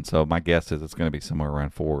 1-to-1, so my guess is it's going to be somewhere around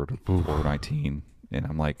 419. And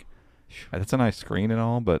I'm like, that's a nice screen and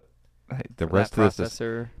all, but the rest of this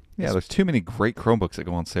is... Yeah, there's too many great Chromebooks that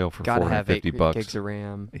go on sale for $450. Got 8 gigs of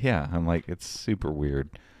RAM. Yeah, I'm like, it's super weird.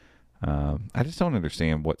 I just don't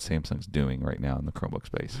understand what Samsung's doing right now in the Chromebook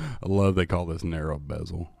space. I love they call this narrow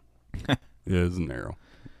bezel. It is narrow.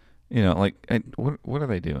 What are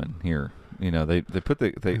they doing here? They put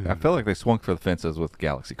I felt like they swung for the fences with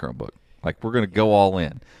Galaxy Chromebook. Like, we're going to go all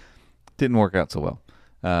in. Didn't work out so well.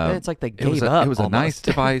 It's like they gave up. It was a nice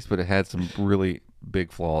device, but it had some really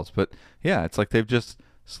big flaws. But yeah, it's like they've just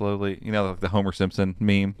slowly, like the Homer Simpson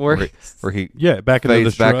meme where he back into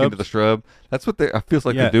the shrub. That's what it feels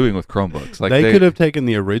like they're doing with Chromebooks. Like they could have taken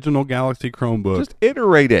the original Galaxy Chromebook, just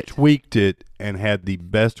iterate it, tweaked it, and had the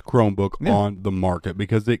best Chromebook on the market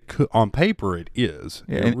because it could, on paper it is.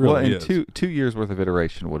 Yeah, it really is. 2 years worth of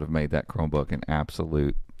iteration would have made that Chromebook an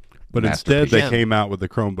absolute. But instead, they came out with the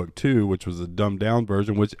Chromebook 2, which was a dumbed-down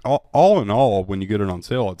version, which all in all, when you get it on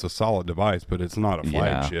sale, it's a solid device, but it's not a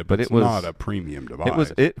flagship. But it's not a premium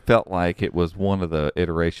device. It felt like it was one of the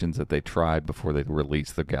iterations that they tried before they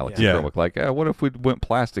released the Galaxy Chromebook. Like, what if we went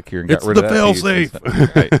plastic here and got rid of that? It's the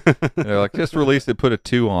fail-safe. Right. They're like, just release it, put a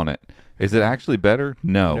 2 on it. Is it actually better?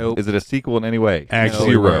 No. Nope. Is it a sequel in any way?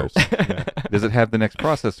 Actually, 0. Does it have the next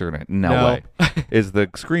processor in it? No way. Is the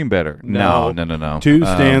screen better? No. 2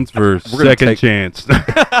 stands for second chance.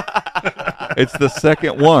 It's the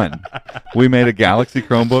second one. We made a Galaxy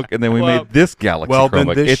Chromebook, and then we made this Galaxy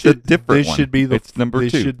Chromebook. Then it's a different one. It's number 2.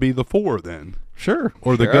 This should be the 4 then. Sure.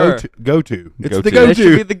 Or the go-to. It's the go-to. go-to. It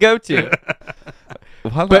should be the go-to.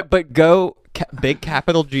 But go... big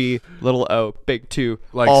capital G, little O, big 2,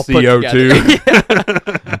 like all CO2,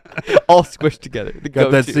 all squished together. The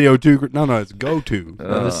got that CO2? No, it's go-to.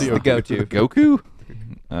 This is the go-to. Goku.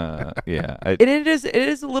 Yeah, and it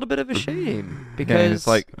is a little bit of a shame because it's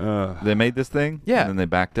like they made this thing, and then they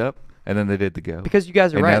backed up, and then they did the Go because you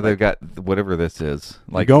guys are and right. now they've got whatever this is.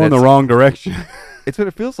 Like going the wrong direction. It's what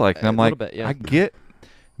it feels like, and I'm like, bit, I get.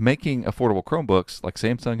 Making affordable Chromebooks, like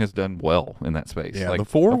Samsung has done well in that space. Yeah, like, the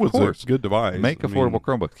 4 was a good device. Make affordable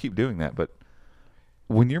Chromebooks. Keep doing that. But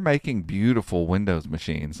when you're making beautiful Windows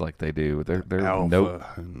machines like they do, their Note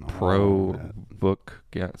Pro book,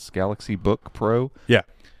 Galaxy Book Pro. Yeah.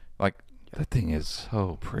 That thing is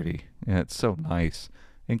so pretty. Yeah, it's so nice.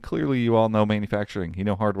 And clearly you all know manufacturing. You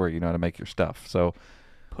know hardware. You know how to make your stuff. So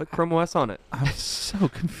Put ChromeOS on it. I'm so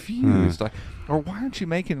confused. Like, or why aren't you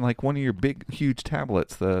making like one of your big, huge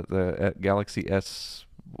tablets, the Galaxy S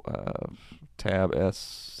Tab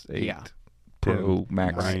S8 Pro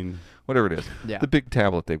Max, 9. whatever it is. Yeah. The big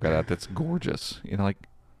tablet they've got out that's gorgeous. You know, like,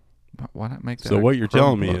 why not make that? So what you're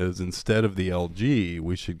telling me Chromebook? is instead of the LG,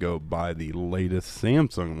 we should go buy the latest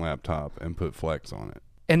Samsung laptop and put Flex on it.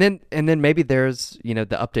 And then maybe there's, the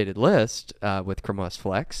updated list with ChromeOS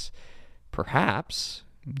Flex. Perhaps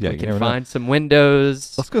Yeah, we you can never know. find some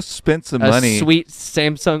Windows, Let's go spend some a money sweet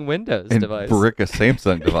Samsung Windows and device. brick a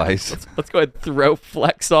Samsung device. Let's go ahead and throw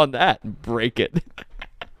Flex on that and break it.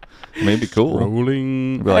 Maybe cool.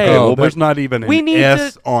 Rolling. Be like, Hey, hey, oh, we'll there's make- not even we an need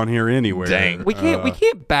S to- on here anywhere. Dang. We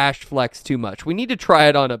can't bash Flex too much. We need to try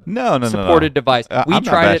it on a No. supported device. We I'm not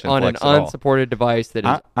tried it bashing on an Flex at all. unsupported device that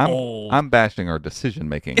is I'm old. I'm bashing our decision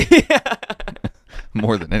making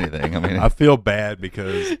more than anything. I mean, I feel bad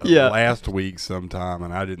because Yeah. last week sometime,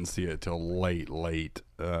 and I didn't see it till late,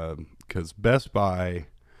 because Best Buy,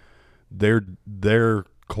 their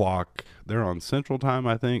clock, they're on Central Time,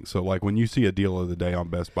 I think. So like when you see a deal of the day on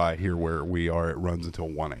Best Buy here where we are, it runs until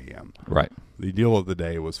 1 a.m. right. The deal of the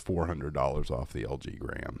day was $400 off the LG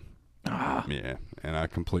Gram. Yeah, and I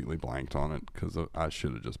completely blanked on it because I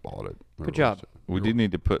should have just bought it. Good job. We do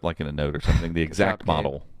need to put like in a note or something the exact Gabe.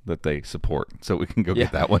 model that they support, so we can go Yeah.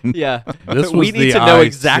 get that one. Yeah. This we was need the to know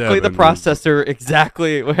exactly the i7. processor,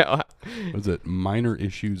 exactly. Was it minor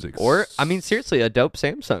issues? Or, I mean, seriously, a dope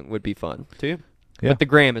Samsung would be fun, too. Yeah. But the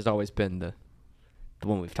Gram has always been the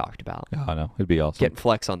one we've talked about. Oh no, it'd be awesome. Getting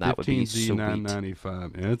Flex on that would be 15Z sweet.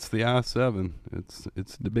 995. Yeah, it's the i7.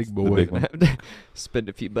 It's the big boy. The big one. Spend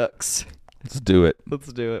a few bucks. Let's do it.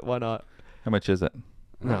 Let's do it. Why not? How much is it?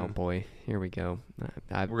 Oh, boy. Here we go.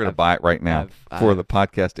 We're gonna buy it right now I've- before the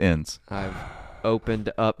podcast ends. I've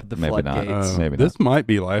opened up the Maybe not. floodgates. Maybe This might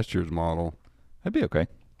be last year's model. That'd be okay.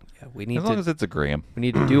 Yeah, we need As long to as it's a gram. we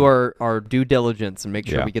need to do our due diligence and make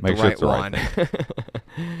sure Yeah, we get make the sure right it's the one.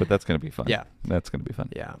 right But that's gonna be fun. Yeah. That's gonna be fun.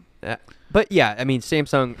 Yeah. But yeah, I mean,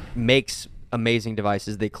 Samsung makes amazing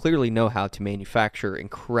devices. They clearly know how to manufacture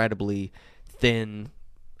incredibly thin,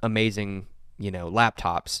 amazing,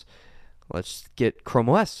 laptops. Let's get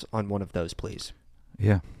ChromeOS on one of those, please.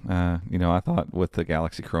 Yeah. I thought with the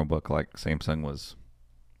Galaxy Chromebook, like Samsung was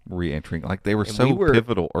re-entering, like they were And so we were-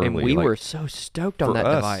 pivotal early. And we like, were so stoked on for that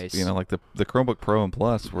us, device. like the Chromebook Pro and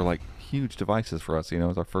Plus were like huge devices for us. It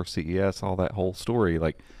was our first CES, all that whole story.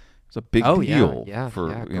 Like it's a big deal for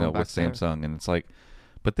with Samsung, and it's like,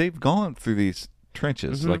 but they've gone through these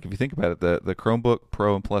trenches. Mhm. Like if you think about it, the Chromebook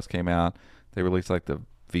Pro and Plus came out. They released like the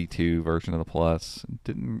V2 version of the Plus,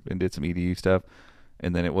 did some EDU stuff,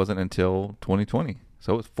 and then it wasn't until 2020.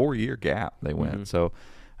 So it was 4-year gap they went. Mhm. So.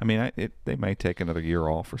 I mean, they may take another year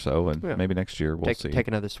off or so, and Yeah. maybe next year we'll see. Take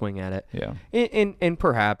another swing at it. Yeah. And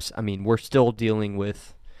perhaps, I mean, we're still dealing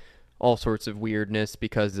with all sorts of weirdness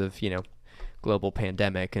because of, global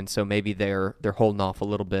pandemic. And so maybe they're holding off a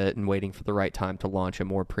little bit and waiting for the right time to launch a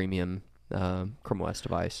more premium ChromeOS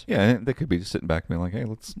device. Yeah, and they could be just sitting back and being like, "Hey,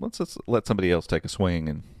 let's let somebody else take a swing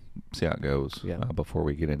and see how it goes." Yeah. Before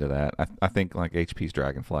we get into that, I think like HP's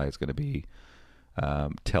Dragonfly is going to be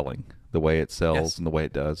telling the way it sells Yes. and the way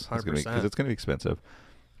it does. It's going to be because it's going to be expensive,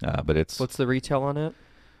 but it's What's the retail on it?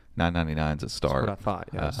 $999 is a start. That's what I thought.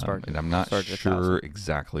 Yeah, it started- and I'm not started at sure 1,000.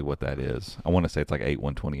 exactly what that is. I want to say it's like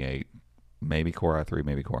 8128, maybe Core i3,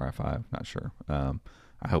 maybe Core i5. Not sure.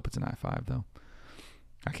 I hope it's an i5 though.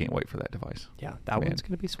 I can't wait for that device. Yeah, that Man, one's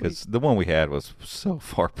going to be sweet. Because the one we had was so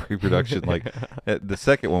far pre-production. Like the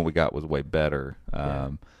second one we got was way better,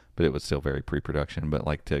 but it was still very pre-production. But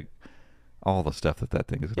like all the stuff that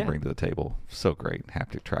thing is going to bring to the table, so great.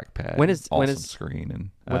 Haptic trackpad, awesome screen, and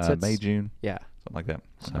what's its- May, June, Yeah. something like that.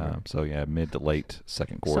 Summer. So yeah, mid to late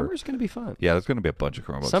second quarter. Summer's going to be fun. Yeah, there's going to be a bunch of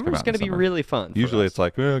Chromebooks. Summer's going to be really fun. for Usually us. it's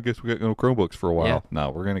like, well, I guess we got no Chromebooks for a while. Yeah. No,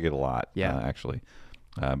 we're going to get a lot. Yeah. Actually,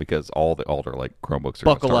 because all the older like Chromebooks are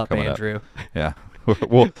buckle gonna start up, coming Andrew. up. Yeah.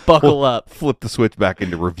 we'll Buckle up. flip the switch back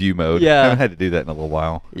into review mode. Yeah. Haven't had to do that in a little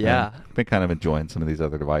while. Yeah. Been kind of enjoying some of these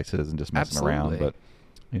other devices and just messing around, Absolutely.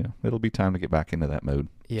 but it'll be time to get back into that mode.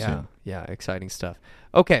 Yeah, soon. yeah, exciting stuff.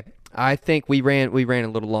 Okay, I think we ran a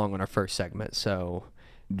little long on our first segment, so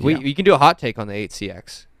you can do a hot take on the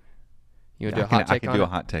 8CX. You want to do a hot take I can on do it? a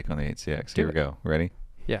hot take on the 8CX. Do Here we it. go. Ready?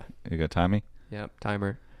 Yeah. You go time me? Yep.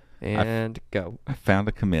 Timer. And go. I found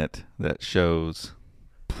a commit that shows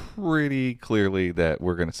pretty clearly that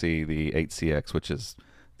we're going to see the 8CX, which is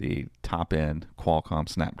the top-end Qualcomm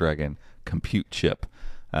Snapdragon compute chip,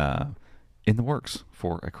 in the works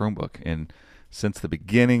for a Chromebook. And since the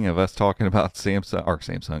beginning of us talking about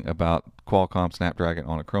Samsung, about Qualcomm Snapdragon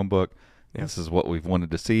on a Chromebook. Yeah. This is what we've wanted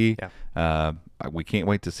to see. Yeah. We can't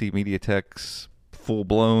wait to see MediaTek's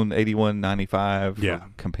full-blown 8195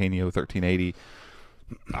 Campanio 1380.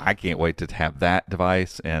 I can't wait to have that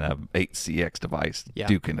device and a 8CX device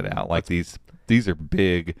duking it out. Like these are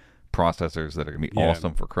big processors that are going to be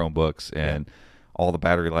awesome for Chromebooks, and all the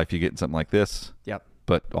battery life you get in something like this. Yep.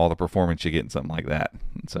 But all the performance you get in something like that.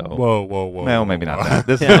 So whoa. Well, maybe not that.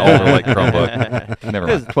 This is an older like Chromebook. Never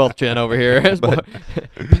mind. This is 12th gen over here. But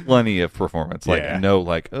plenty of performance. Like I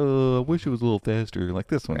wish it was a little faster. Like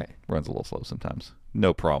this one runs a little slow sometimes.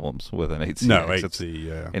 No problems with an 8CX. No,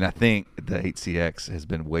 8C, And I think the 8CX has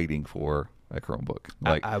been waiting for a Chromebook.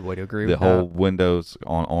 Like I would agree with that. The whole Windows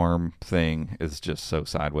on ARM thing is just so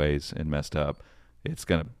sideways and messed up. It's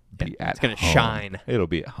going to be it's going to shine. It'll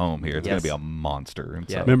be at home here. It's going to be a monster. And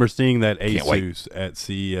so, remember seeing that Asus at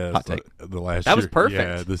CES the last year? That was perfect.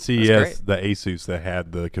 Yeah, the CES, the Asus that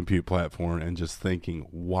had the compute platform, and just thinking,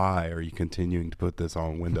 why are you continuing to put this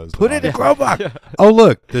on Windows? Put it in Chromebook. Oh,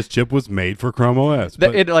 look, this chip was made for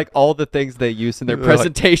ChromeOS. Like all the things they use in their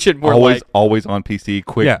presentation were always on PC,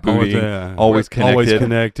 quick booting, always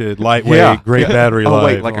connected, lightweight, great battery life.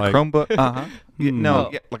 Wait, like a Chromebook?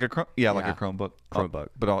 Like a Chromebook. Chromebook.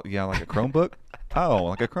 Like a Chromebook. Oh,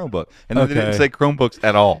 like a Chromebook. And then they didn't say Chromebooks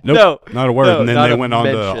at all. Nope, not a word. And then they went on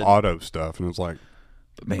to auto stuff, and it was like,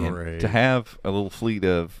 man, to have a little fleet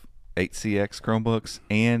of 8CX Chromebooks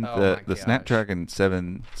and the Snapdragon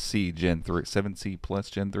 7C Gen 3, 7C Plus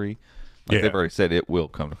Gen 3. They've already said it will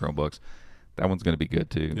come to Chromebooks. That one's going to be good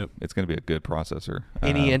too. Yep. It's going to be a good processor.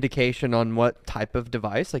 Any indication on what type of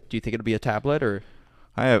device? Like, do you think it'll be a tablet or?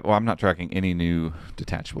 I'm not tracking any new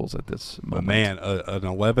detachables at this moment. But man, an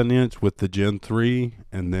 11-inch with the Gen 3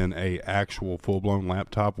 and then a actual full-blown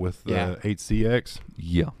laptop with the 8CX.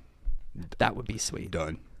 Yeah. That would be sweet.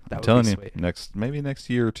 Done. I'm telling you, maybe next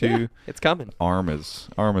year or two. Yeah, it's coming. ARM is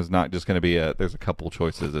not just going to be there's a couple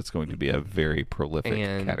choices. It's going to be a very prolific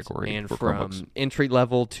category. And for from Chromebooks. Entry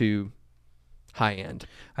level to high end.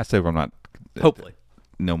 I say I'm not. Hopefully.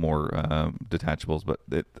 No more detachables, but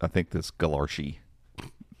I think this Galarshi.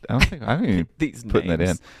 I don't even these putting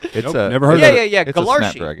names. that in. It's never heard of it. Yeah. It's Galarshi.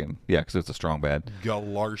 a Snapdragon. Yeah, because it's a strong bad.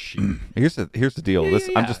 Galarshi. Here's the deal.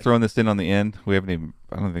 I'm just throwing this in on the end. I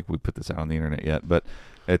don't think we put this out on the internet yet, but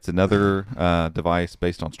it's another device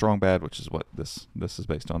based on strong bad, which is what this is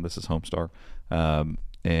based on. This is Homestar,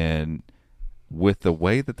 and with the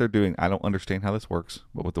way that they're doing, I don't understand how this works,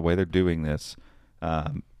 but with the way they're doing this,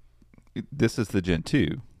 this is the Gen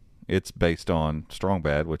 2. It's based on strong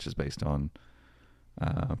bad, which is based on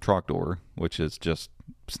Trogdor, which is just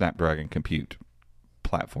Snapdragon compute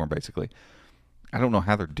platform, basically. I don't know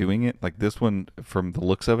how they're doing it. Like this one, from the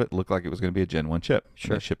looks of it, looked like it was going to be a Gen 1 chip.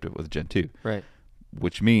 Sure. They shipped it with Gen 2. Right.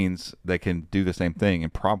 Which means they can do the same thing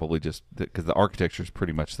and probably just, because the architecture is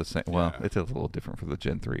pretty much the same. Well, it's a little different for the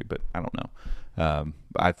Gen 3, but I don't know.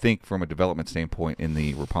 I think from a development standpoint in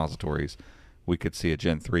the repositories, we could see a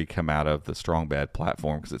Gen 3 come out of the strong bad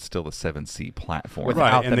platform because it's still the 7C platform.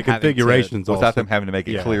 Right, and the configurations without them having to make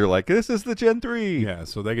it clear, like, this is the Gen 3. Yeah,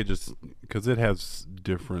 so they could just, because it has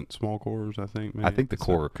different small cores, I think. Maybe. I think the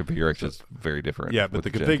core configuration is very different. Yeah, but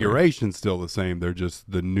the configuration's still the same. They're just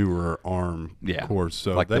the newer ARM cores,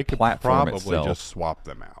 so like they could probably just swap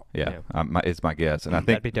them out. Yeah. It's my guess. And I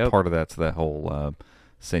think part of that's the whole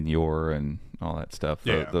Senior and all that stuff.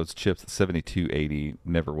 Those chips, the 7280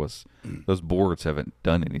 never was. Those boards haven't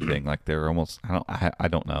done anything. Like they're almost. I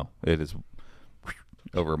don't know. It is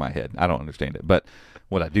over my head. I don't understand it. But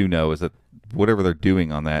what I do know is that whatever they're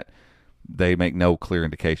doing on that, they make no clear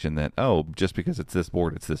indication that just because it's this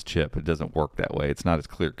board, it's this chip. It doesn't work that way. It's not as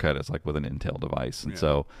clear cut as like with an Intel device. And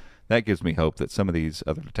so that gives me hope that some of these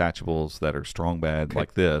other detachables that are strong bad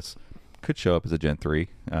like this could show up as a Gen 3.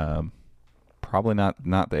 Probably not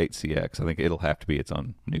the 8CX. I think it'll have to be its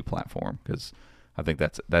own new platform because I think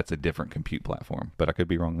that's a different compute platform. But I could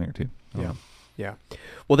be wrong there too. Yeah.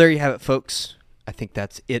 Well, there you have it, folks. I think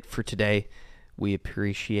that's it for today. We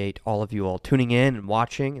appreciate all of you all tuning in and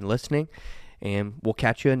watching and listening, and we'll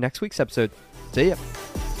catch you in next week's episode. See ya.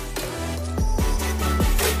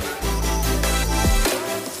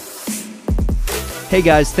 Hey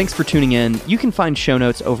guys, thanks for tuning in. You can find show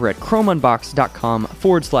notes over at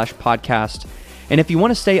chromeunbox.com/podcast. And if you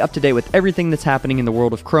want to stay up to date with everything that's happening in the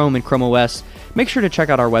world of Chrome and Chrome OS, make sure to check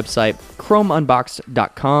out our website,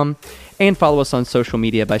 chromeunboxed.com, and follow us on social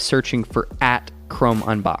media by searching for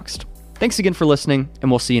 @ChromeUnboxed. Thanks again for listening,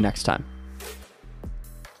 and we'll see you next time.